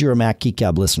because you're a Mac Geek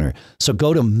Gab listener. So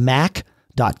go to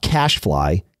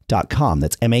mac.cachefly.com.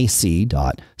 That's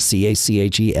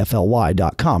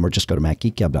mac.cachefly.com, or just go to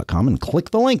macgeekgab.com and click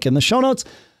the link in the show notes.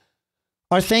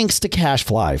 Our thanks to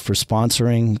CacheFly for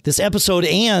sponsoring this episode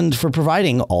and for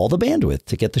providing all the bandwidth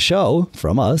to get the show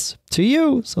from us to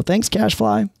you. So thanks,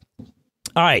 CacheFly.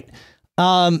 All right.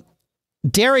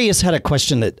 Darius had a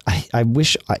question that I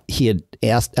wish he had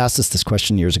asked us this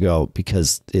question years ago,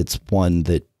 because it's one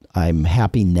that I'm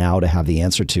happy now to have the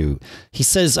answer to. He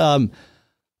says, I'm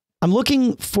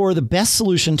looking for the best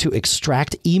solution to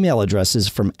extract email addresses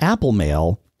from Apple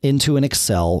Mail into an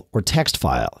Excel or text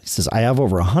file. He says, I have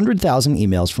over 100,000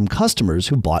 emails from customers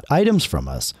who bought items from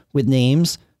us with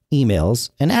names, emails,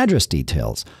 and address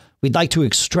details. We'd like to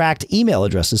extract email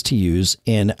addresses to use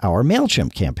in our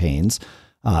MailChimp campaigns,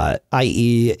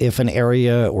 i.e. if an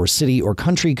area or city or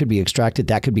country could be extracted,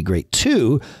 that could be great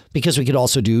too, because we could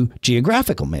also do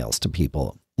geographical mails to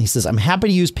people. He says, I'm happy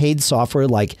to use paid software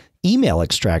like Email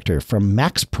Extractor from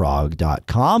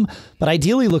maxprog.com, but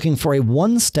ideally looking for a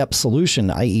one-step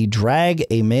solution, i.e. drag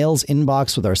a mail's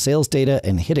inbox with our sales data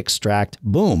and hit extract,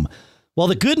 boom. Well,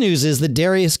 the good news is that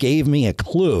Darius gave me a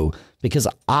clue, because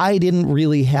I didn't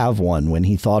really have one when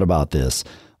he thought about this,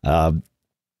 but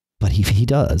he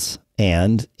does.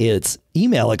 And it's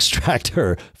Email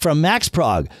Extractor from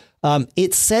MaxProg.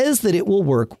 It says that it will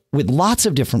work with lots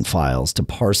of different files to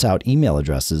parse out email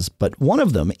addresses, but one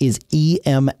of them is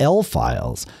EML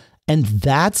files. And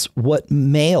that's what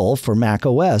Mail for Mac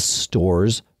OS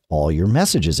stores all your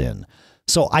messages in.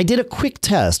 So I did a quick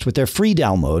test with their free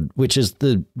download, which is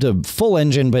the full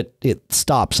engine, but it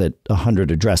stops at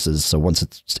 100 addresses. So once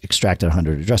it's extracted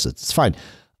 100 addresses, it's fine.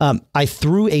 I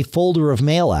threw a folder of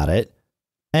mail at it,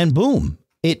 and boom,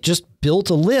 it just built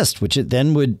a list, which it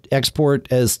then would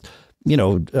export as,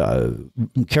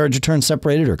 carriage return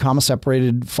separated or comma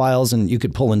separated files, and you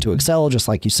could pull into Excel, just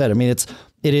like you said. I mean, it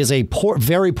is a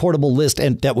very portable list,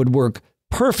 and that would work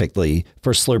perfectly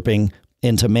for slurping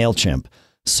into MailChimp.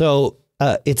 So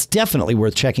it's definitely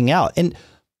worth checking out. And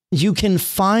you can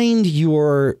find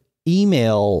your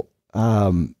email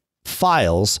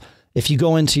files if you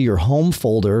go into your home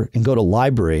folder and go to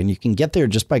library, and you can get there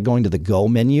just by going to the Go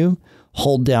menu,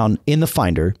 hold down in the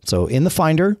Finder. So in the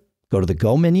Finder, go to the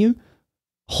Go menu,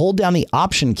 hold down the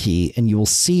Option key, and you will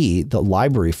see the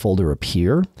library folder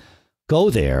appear. Go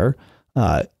there,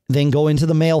 then go into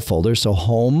the Mail folder. So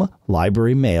Home,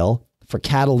 Library, Mail. For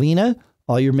Catalina,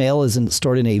 all your mail is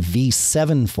stored in a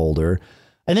V7 folder.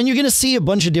 And then you're going to see a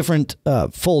bunch of different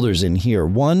folders in here.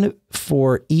 One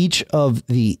for each of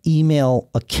the email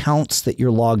accounts that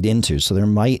you're logged into. So there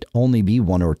might only be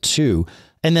one or two.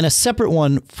 And then a separate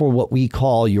one for what we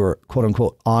call your quote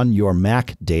unquote on your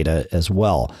Mac data as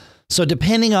well. So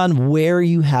depending on where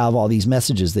you have all these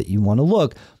messages that you want to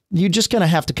look, you're just going to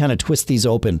have to kind of twist these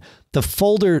open.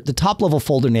 The top level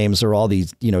folder names are all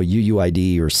these,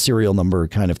 UUID or serial number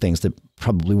kind of things that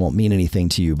probably won't mean anything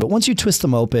to you. But once you twist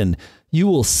them open, you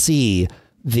will see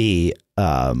the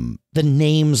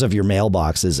names of your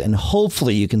mailboxes, and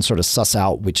hopefully you can sort of suss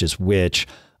out which is which.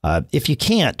 If you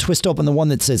can't, twist open the one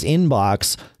that says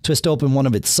inbox, twist open one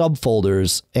of its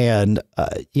subfolders, and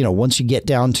once you get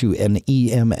down to an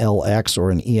EMLX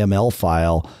or an EML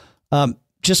file,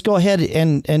 just go ahead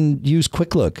and use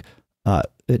Quick Look.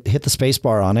 Hit the space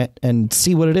bar on it and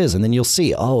see what it is, and then you'll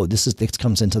see, oh, this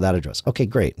comes into that address. Okay,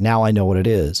 great. Now I know what it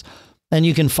is. And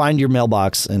you can find your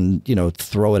mailbox and,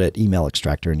 throw it at Email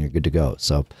Extractor and you're good to go.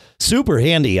 So super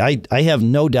handy. I have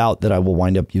no doubt that I will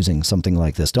wind up using something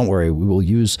like this. Don't worry. We will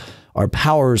use our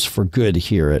powers for good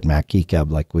here at Mac Geek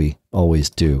Gab like we always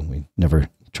do. We never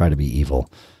try to be evil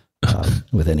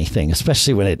with anything,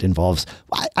 especially when it involves.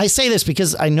 I say this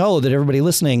because I know that everybody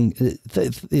listening,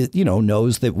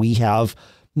 knows that we have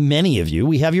many of you,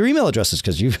 we have your email addresses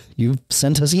because you've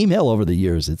sent us email over the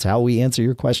years. It's how we answer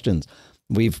your questions.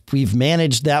 We've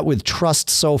managed that with trust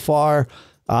so far.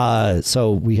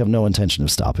 So we have no intention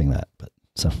of stopping that. But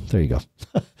so there you go.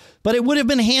 But it would have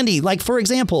been handy. Like, for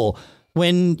example,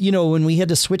 when we had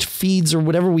to switch feeds or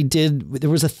whatever we did, there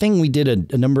was a thing we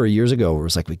did a number of years ago where it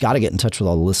was like, we got to get in touch with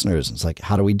all the listeners. And it's like,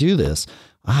 how do we do this?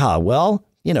 Well,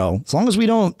 as long as we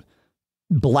don't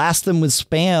blast them with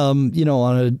spam,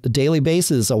 on a daily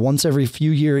basis, a once every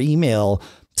few year email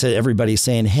to everybody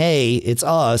saying, hey, it's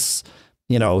us,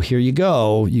 here you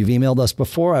go. You've emailed us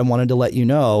before. I wanted to let you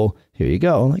know, here you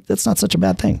go. Like, that's not such a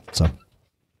bad thing.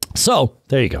 So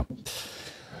there you go.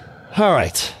 All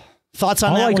right. Thoughts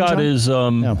on that? All I got John? is,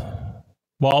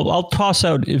 well, I'll toss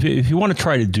out, if you want to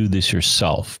try to do this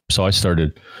yourself. So I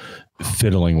started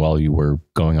fiddling while you were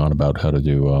going on about how to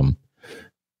do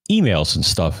emails and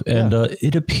stuff. And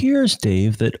it appears,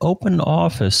 Dave, that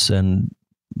OpenOffice and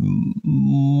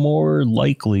more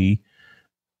likely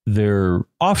their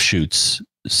offshoots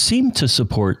seem to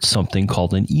support something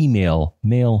called an email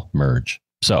mail merge.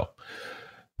 So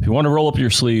if you want to roll up your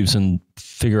sleeves and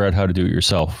figure out how to do it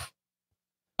yourself.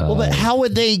 Well, but how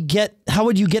would you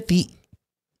get the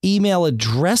email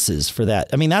addresses for that?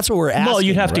 I mean, that's what we're asking. Well,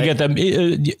 you'd have to get them.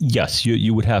 Yes,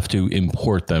 you would have to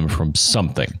import them from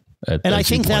something. And I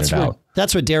think that's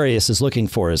what Darius is looking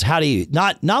for, is how do you,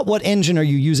 not what engine are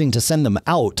you using to send them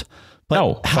out,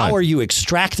 but how are you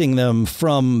extracting them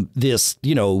from this,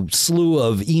 slew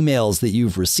of emails that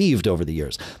you've received over the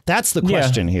years? That's the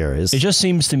question here. It just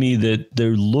seems to me that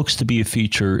there looks to be a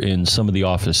feature in some of the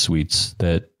Office suites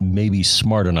that may be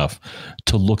smart enough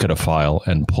to look at a file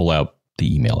and pull out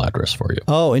the email address for you.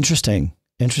 Oh, interesting.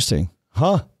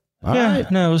 Huh? All right.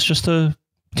 No, it was just a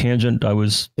tangent I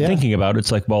was thinking about.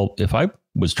 It's like, well, if I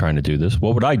was trying to do this,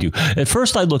 what would I do? At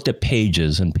first I looked at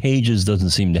Pages, and Pages doesn't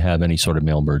seem to have any sort of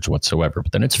mail merge whatsoever,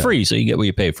 but then it's free, so you get what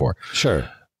you pay for. Sure.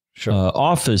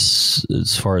 Office,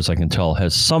 as far as I can tell,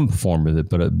 has some form of it,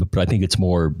 but I think it's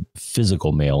more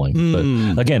physical mailing.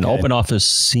 But again, OpenOffice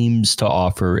seems to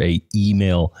offer a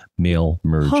email mail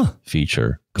merge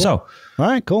feature. Cool. So, all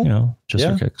right, cool. Just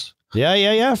for kicks.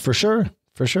 Yeah, for sure.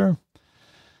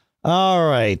 All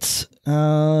right.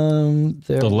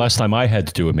 The last time I had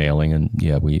to do a mailing, and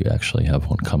we actually have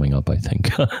one coming up, I think.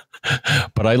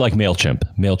 But I like MailChimp.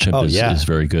 MailChimp is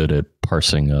very good at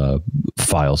parsing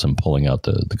files and pulling out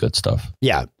the good stuff.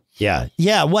 Yeah.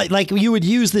 What, like, you would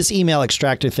use this email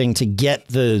extractor thing to get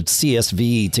the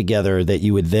CSV together that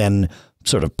you would then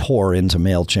sort of pour into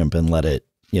MailChimp and let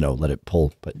it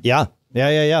pull. But yeah.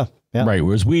 Right.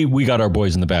 Whereas we got our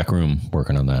boys in the back room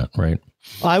working on that. Right.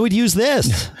 I would use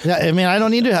this. I mean, I don't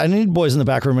need boys in the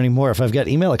back room anymore. If I've got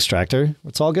email extractor,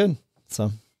 it's all good.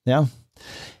 So, yeah.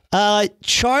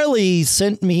 Charlie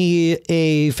sent me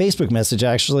a Facebook message,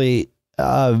 actually,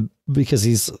 because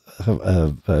he's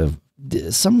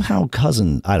somehow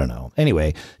cousin. I don't know.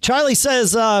 Anyway, Charlie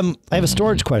says, I have a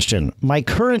storage question. My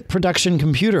current production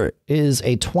computer is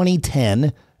a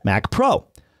 2010 Mac Pro.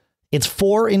 Its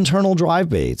 4 internal drive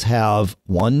bays have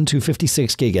one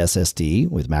 256 gig SSD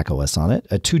with Mac OS on it,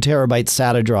 a 2 terabyte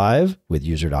SATA drive with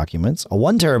user documents, a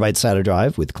 1 terabyte SATA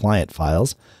drive with client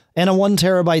files, and a 1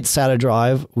 terabyte SATA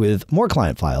drive with more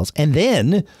client files. And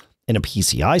then in a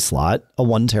PCI slot, a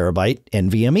 1 terabyte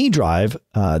NVMe drive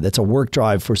that's a work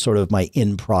drive for sort of my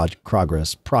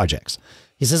in-progress projects.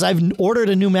 He says, I've ordered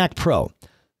a new Mac Pro,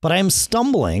 but I am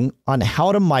stumbling on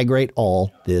how to migrate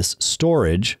all this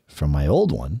storage from my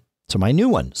old one to my new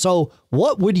one. So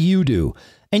what would you do?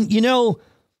 And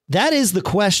that is the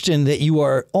question that you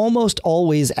are almost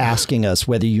always asking us,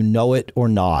 whether you know it or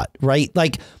not, right?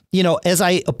 Like, as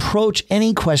I approach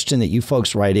any question that you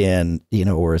folks write in,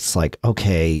 where it's like,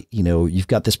 okay, you've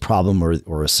got this problem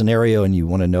or a scenario and you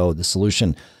want to know the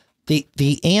solution.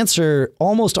 The answer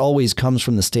almost always comes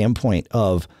from the standpoint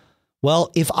of, well,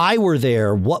 if I were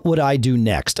there, what would I do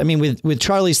next? I mean, with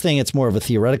Charlie's thing, it's more of a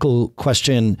theoretical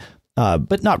question.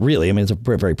 But not really. I mean, it's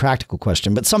a very practical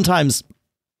question. But sometimes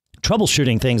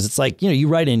troubleshooting things, it's like, you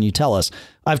write in, you tell us,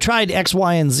 I've tried X,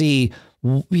 Y, and Z,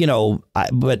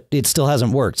 but it still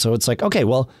hasn't worked. So it's like, okay,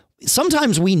 well,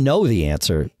 sometimes we know the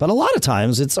answer, but a lot of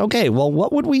times it's, okay, well,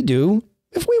 what would we do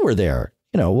if we were there?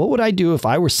 What would I do if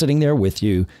I were sitting there with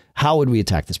you? How would we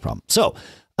attack this problem? So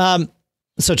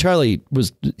Charlie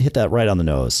hit that right on the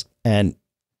nose. And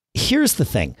here's the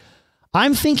thing.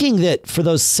 I'm thinking that for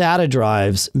those SATA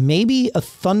drives, maybe a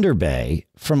Thunder Bay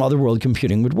from Otherworld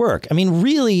Computing would work. I mean,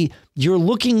 really, you're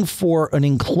looking for an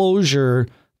enclosure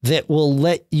that will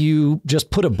let you just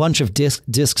put a bunch of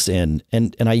disks in.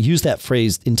 And I use that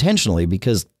phrase intentionally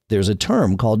because there's a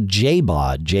term called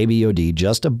JBOD, JBOD,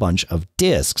 just a bunch of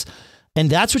disks. And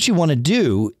that's what you want to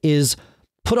do, is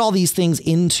put all these things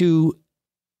into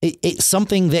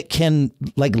something that can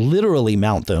like literally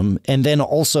mount them, and then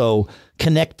also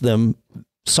connect them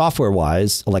software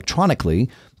wise, electronically,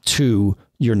 to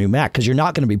your new Mac, because you're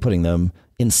not going to be putting them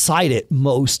inside it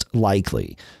most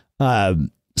likely.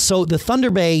 So the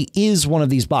Thunder Bay is one of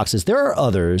these boxes. There are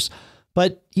others,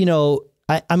 but you know,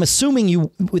 I'm assuming you,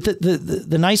 with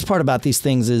the nice part about these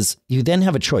things is you then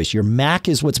have a choice. Your Mac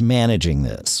is what's managing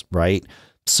this, right?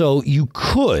 So you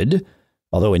could,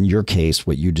 although in your case,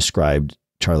 what you described,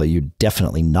 Charlie, you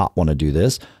definitely not want to do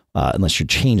this unless you're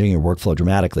changing your workflow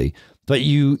dramatically. But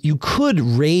you could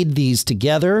RAID these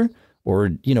together,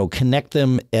 or, you know, connect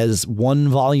them as one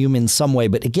volume in some way.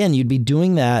 But again, you'd be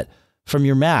doing that from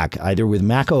your Mac, either with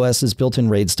Mac OS's built-in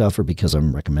RAID stuff, or because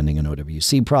I'm recommending an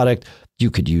OWC product,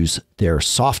 you could use their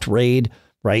soft RAID,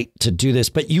 right, to do this.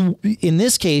 But you, in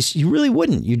this case, you really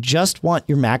wouldn't. You just want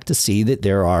your Mac to see that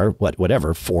there are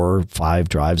whatever 4 or 5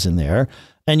 drives in there,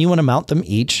 and you want to mount them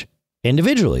each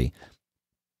individually.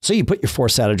 So you put your 4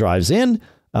 SATA drives in,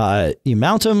 you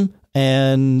mount them,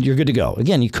 and you're good to go.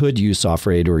 Again, you could use soft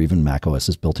RAID or even Mac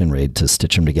OS's built-in RAID to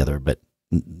stitch them together, but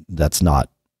that's not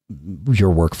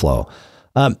your workflow.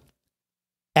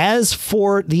 As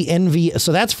for the NV,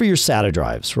 so that's for your SATA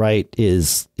drives, right?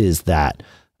 Is that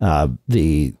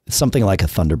the something like a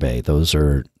Thunder Bay? That's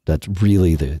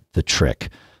really the trick,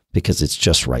 because it's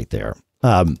just right there.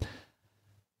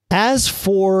 As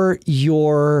for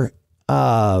your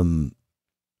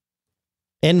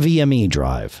NVMe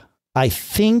drive, I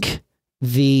think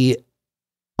the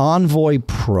Envoy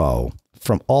Pro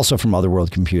from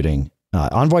Otherworld Computing,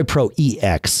 Envoy Pro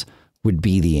EX would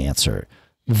be the answer.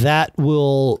 That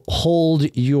will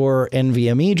hold your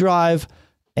NVMe drive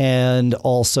and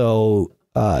also,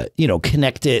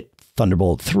 connect it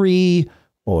Thunderbolt 3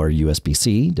 or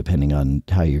USB-C, depending on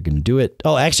how you're going to do it.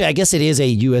 Oh, actually, I guess it is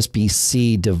a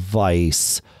USB-C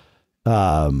device,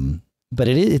 but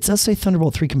it does say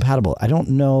Thunderbolt 3 compatible. I don't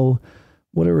know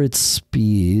what are its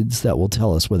speeds that will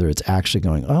tell us whether it's actually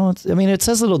going. Oh, it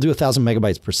says it'll do 1,000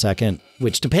 megabytes per second,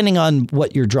 which depending on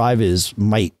what your drive is,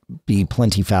 might be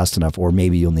plenty fast enough, or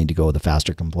maybe you'll need to go with a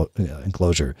faster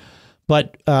enclosure.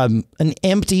 But an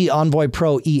empty Envoy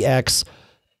Pro EX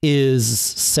is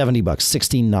 $70,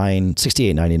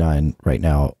 $68.99 right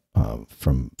now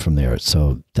from there.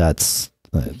 So that's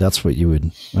what you would.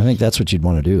 I think that's what you'd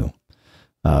want to do.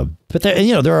 But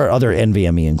there are other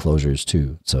NVMe enclosures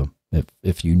too. So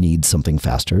if you need something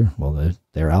faster, well,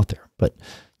 they're out there. But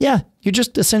yeah, you're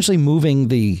just essentially moving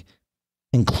the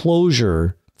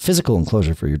physical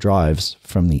enclosure for your drives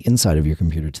from the inside of your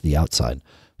computer to the outside.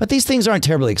 But these things aren't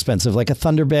terribly expensive. Like a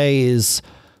Thunder Bay is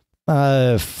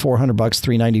 $400,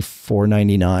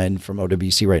 $394.99 from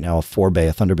OWC right now. A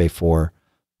Thunder Bay 4,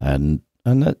 and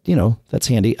that, that's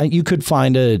handy. You could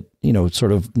find a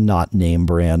sort of not name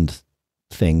brand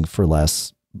thing for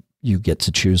less. You get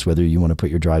to choose whether you want to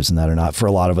put your drives in that or not. For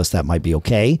a lot of us, that might be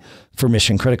okay. For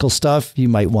mission critical stuff, you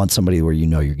might want somebody where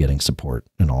you're getting support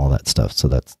and all that stuff. So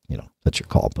that's your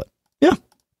call. But yeah.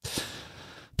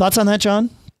 Thoughts on that, John?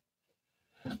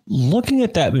 Looking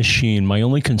at that machine, my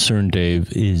only concern,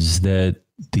 Dave, is that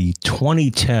the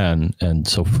 2010, and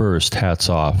so first, hats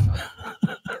off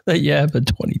that you have a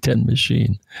 2010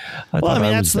 machine.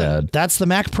 That's the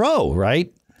Mac Pro,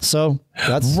 right? So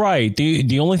that's right.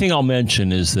 The only thing I'll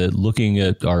mention is that looking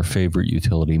at our favorite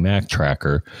utility, Mac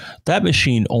Tracker, that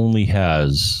machine only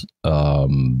has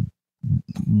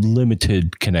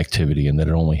limited connectivity, and that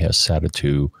it only has SATA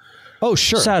 2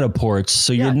 SATA ports.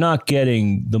 So you're not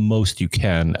getting the most you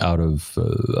can out of,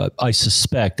 I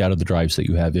suspect, out of the drives that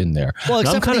you have in there. Well,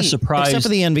 I'm kind of surprised. Except for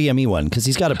the NVMe one, because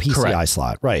he's got a PCI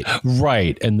slot. Right.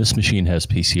 Right. And this machine has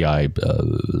PCI,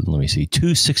 let me see,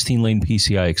 2 16-lane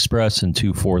PCI Express and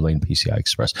 2 4-lane PCI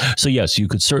Express. So yes, you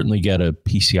could certainly get a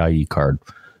PCIe card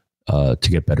to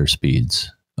get better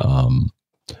speeds. I'm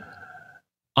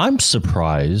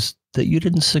surprised that you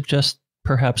didn't suggest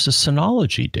perhaps a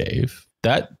Synology, Dave.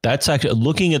 That's actually,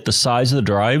 looking at the size of the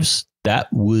drives, that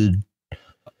would.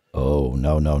 Oh,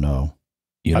 no.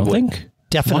 You don't think?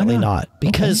 Definitely not.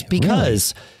 Because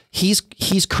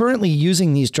he's currently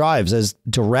using these drives as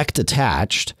direct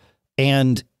attached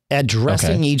and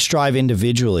addressing each drive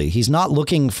individually. He's not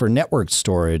looking for network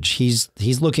storage. He's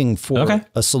looking for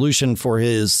a solution for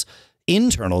his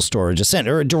internal storage,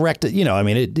 or a direct,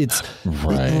 it's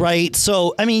right.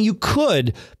 So, you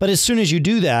could, but as soon as you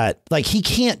do that, like, he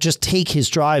can't just take his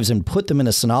drives and put them in a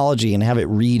Synology and have it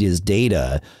read his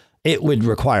data. It would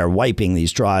require wiping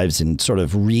these drives and sort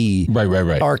of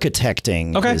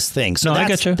architecting this thing. So I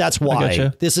get you. That's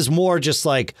why this is more just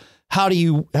like, how do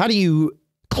you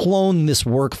clone this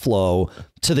workflow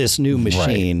to this new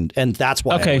machine, and that's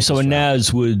why. Okay, so a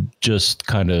NAS would just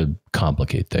kind of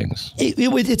complicate things.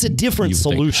 It's a different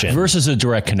solution versus a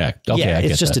direct connect. Okay, yeah, I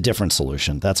get it's just that. a different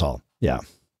solution. That's all. Yeah.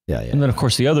 And then, of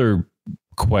course, the other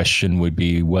question would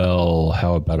be, well,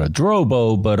 how about a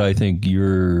Drobo? But I think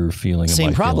you're feeling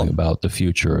same problem about the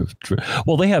future of.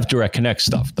 Well, they have direct connect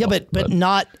stuff. Though, yeah, but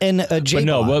not in a JBOD. But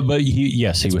no, but he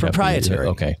would proprietary.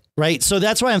 Have to, okay, right. So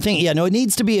that's why I'm thinking. Yeah, no, it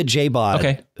needs to be a JBOD.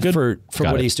 Okay, good. for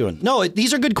what he's doing. No,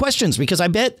 these are good questions because I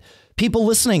bet people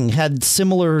listening had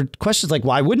similar questions. Like,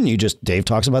 why wouldn't you just? Dave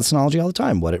talks about Synology all the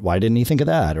time. Why didn't he think of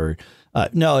that? Or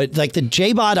no, like the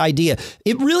JBOD idea.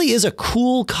 It really is a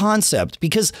cool concept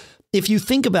because if you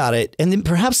think about it, and then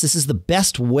perhaps this is the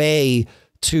best way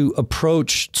to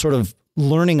approach sort of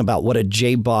learning about what a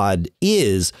JBOD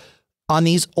is on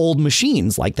these old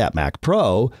machines like that Mac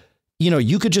Pro,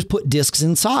 you could just put disks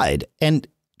inside and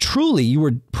truly you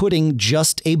were putting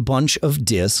just a bunch of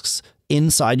disks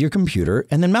inside your computer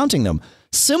and then mounting them.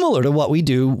 Similar to what we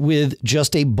do with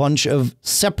just a bunch of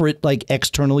separate like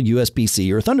external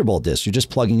USB-C or Thunderbolt disks. You're just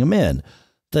plugging them in.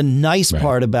 The nice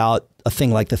part about a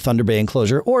thing like the Thunder Bay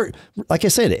enclosure, or like I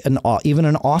said, even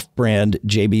an off-brand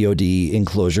JBOD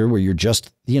enclosure where you're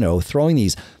just, throwing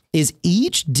these, is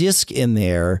each disk in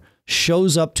there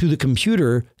shows up to the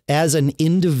computer as an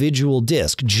individual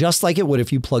disk, just like it would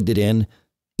if you plugged it in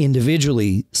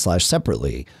individually /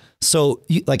 separately. So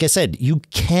like I said, you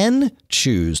can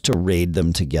choose to RAID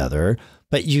them together,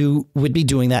 but you would be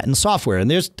doing that in software. And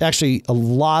there's actually a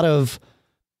lot of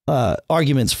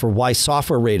arguments for why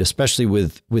software RAID, especially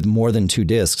with more than 2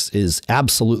 disks, is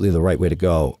absolutely the right way to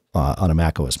go on a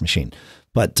Mac OS machine.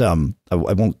 But I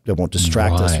won't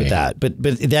distract us with that. But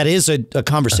that is a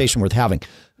conversation worth having,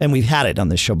 and we've had it on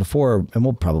this show before, and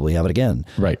we'll probably have it again.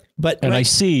 Right. I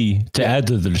see, to add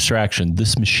to the distraction,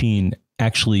 this machine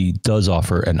actually does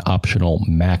offer an optional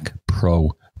Mac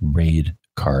Pro RAID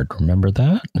card. Remember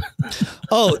that?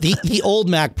 Oh, the old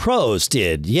Mac Pros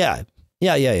did. Yeah.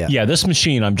 Yeah. This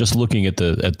machine, I'm just looking at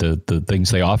the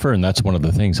things they offer, and that's one of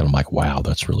the things that I'm like, wow,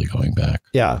 that's really going back.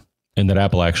 Yeah. And that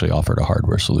Apple actually offered a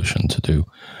hardware solution to do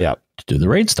the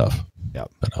RAID stuff. Yeah.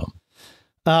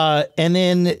 And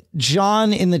then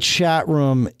John in the chat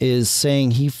room is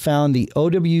saying he found the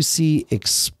OWC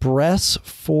Express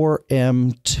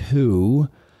 4M2,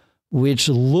 which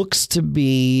looks to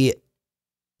be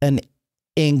an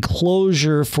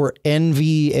enclosure for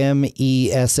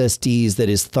NVMe SSDs that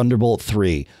is Thunderbolt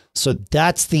 3. So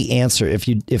that's the answer. If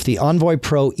the Envoy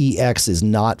Pro EX is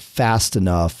not fast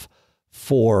enough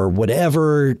for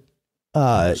whatever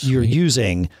you're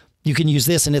using, you can use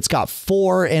this, and it's got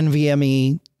 4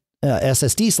 NVMe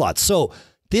SSD slots. So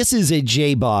this is a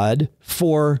JBOD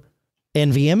for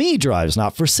NVMe drives,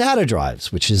 not for SATA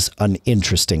drives, which is an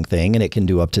interesting thing. And it can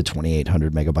do up to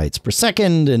 2,800 megabytes per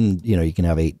second. And, you can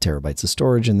have 8 terabytes of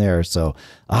storage in there. So,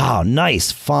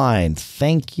 nice. Fine.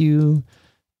 Thank you,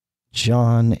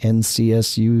 John,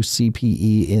 NCSU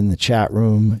CPE in the chat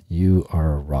room. You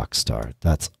are a rock star.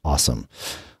 That's awesome.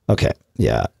 Okay.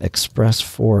 Yeah. Express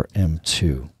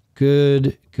 4M2.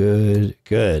 Good.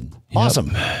 Awesome.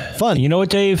 Fun. You know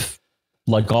what, Dave?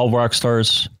 Like all rock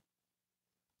stars,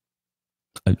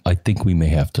 I think we may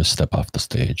have to step off the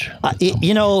stage.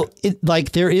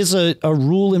 There is a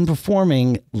rule in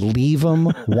performing: leave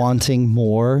them wanting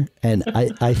more, and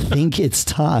I think it's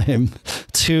time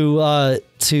to bow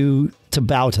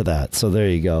to that. So there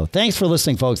you go. Thanks for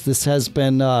listening, folks. This has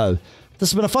been a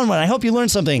fun one. I hope you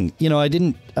learned something.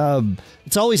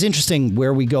 It's always interesting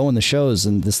where we go in the shows,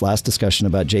 and this last discussion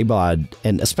about JBOD,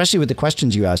 and especially with the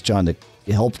questions you asked, John, to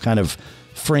help kind of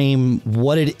frame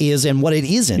what it is and what it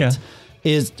isn't. Yeah.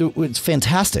 It's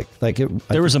fantastic.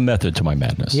 There was a method to my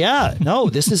madness. Yeah, no,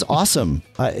 this is awesome.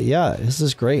 This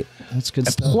is great. That's good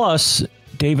stuff. Plus,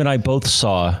 Dave and I both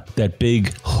saw that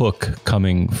big hook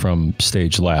coming from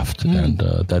stage left, and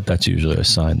that's usually a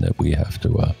sign that we have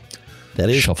to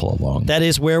shuffle along. That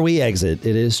is where we exit.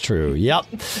 It is true. Yep.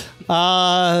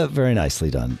 Very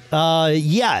nicely done.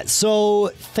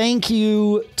 So thank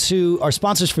you to our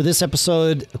sponsors for this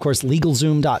episode. Of course,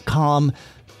 LegalZoom.com.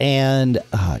 And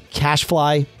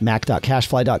Cashfly,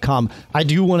 mac.cashfly.com. I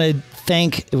do want to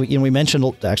thank, we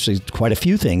mentioned actually quite a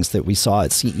few things that we saw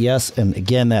at CES. And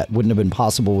again, that wouldn't have been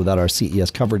possible without our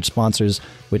CES coverage sponsors,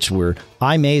 which were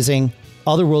iMazing,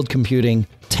 Otherworld Computing,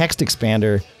 Text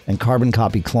Expander, and Carbon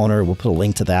Copy Cloner. We'll put a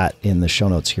link to that in the show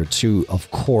notes here too, of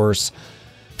course.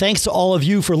 Thanks to all of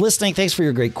you for listening. Thanks for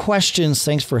your great questions.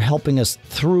 Thanks for helping us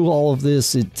through all of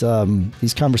this.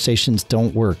 These conversations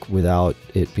don't work without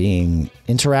it being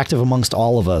interactive amongst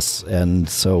all of us. And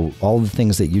so all the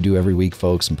things that you do every week,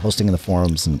 folks, and posting in the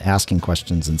forums and asking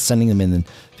questions and sending them in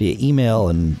via email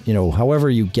and, however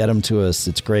you get them to us,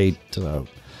 it's great.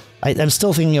 I'm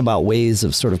still thinking about ways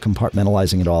of sort of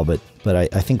compartmentalizing it all, but I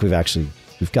think we've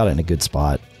got it in a good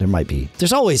spot.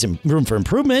 There's always room for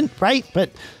improvement, right?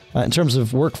 But in terms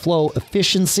of workflow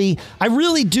efficiency, I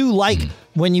really do like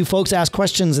when you folks ask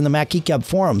questions in the Mac Geek Gab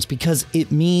forums, because it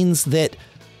means that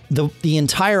the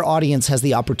entire audience has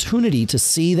the opportunity to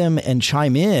see them and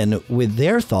chime in with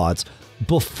their thoughts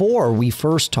before we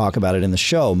first talk about it in the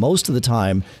show. Most of the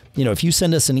time, if you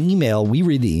send us an email, we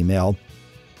read the email.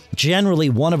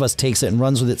 Generally, one of us takes it and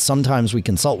runs with it. Sometimes we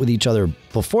consult with each other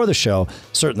before the show.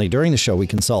 Certainly during the show, we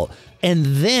consult. And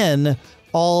then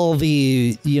all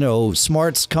the,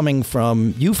 smarts coming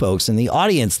from you folks in the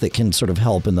audience that can sort of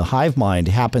help in the hive mind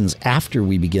happens after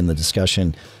we begin the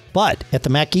discussion. But at the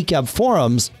Mac Geek Gab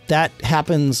forums, that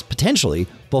happens potentially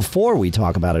before we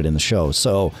talk about it in the show.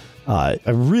 So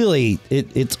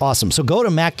it's awesome. So go to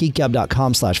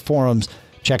macgeekgab.com/forums.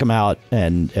 Check them out,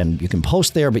 and you can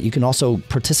post there, but you can also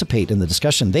participate in the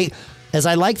discussion. As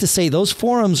I like to say, those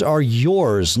forums are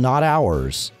yours, not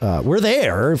ours. We're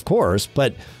there, of course,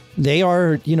 but they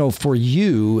are, for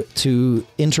you to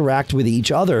interact with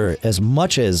each other as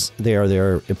much as they are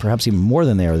there, perhaps even more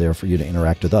than they are there for you to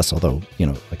interact with us. Although,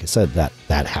 like I said,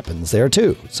 that happens there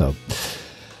too. So,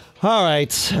 all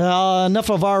right,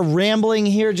 enough of our rambling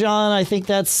here, John. I think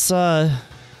that's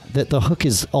that the hook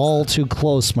is all too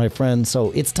close, my friend.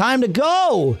 So it's time to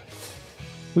go.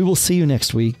 We will see you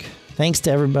next week. Thanks to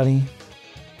everybody.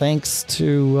 Thanks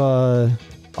to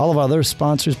all of our other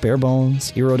sponsors,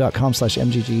 Barebones,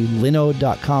 Eero.com/MGG,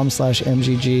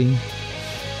 Linode.com/MGG.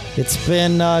 It's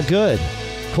been good.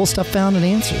 Cool stuff found and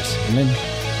answers. I mean,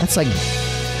 that's like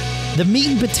the meat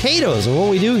and potatoes of what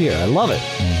we do here. I love it.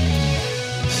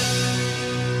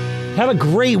 Have a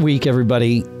great week,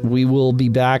 everybody. We will be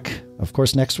back, of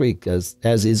course, next week, as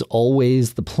is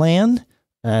always the plan.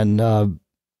 And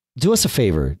do us a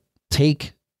favor.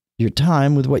 Take your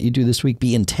time with what you do this week.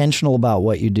 Be intentional about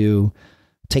what you do.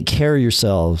 Take care of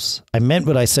yourselves. I meant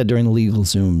what I said during the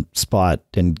LegalZoom spot,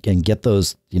 and get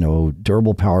those,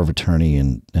 durable power of attorney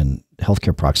and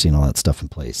healthcare proxy and all that stuff in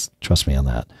place. Trust me on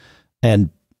that. And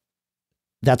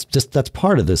that's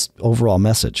part of this overall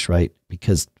message, right?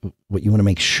 Because what you want to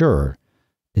make sure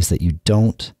is that you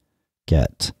don't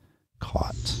get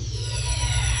caught.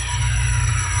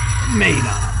 Made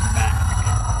on Mac.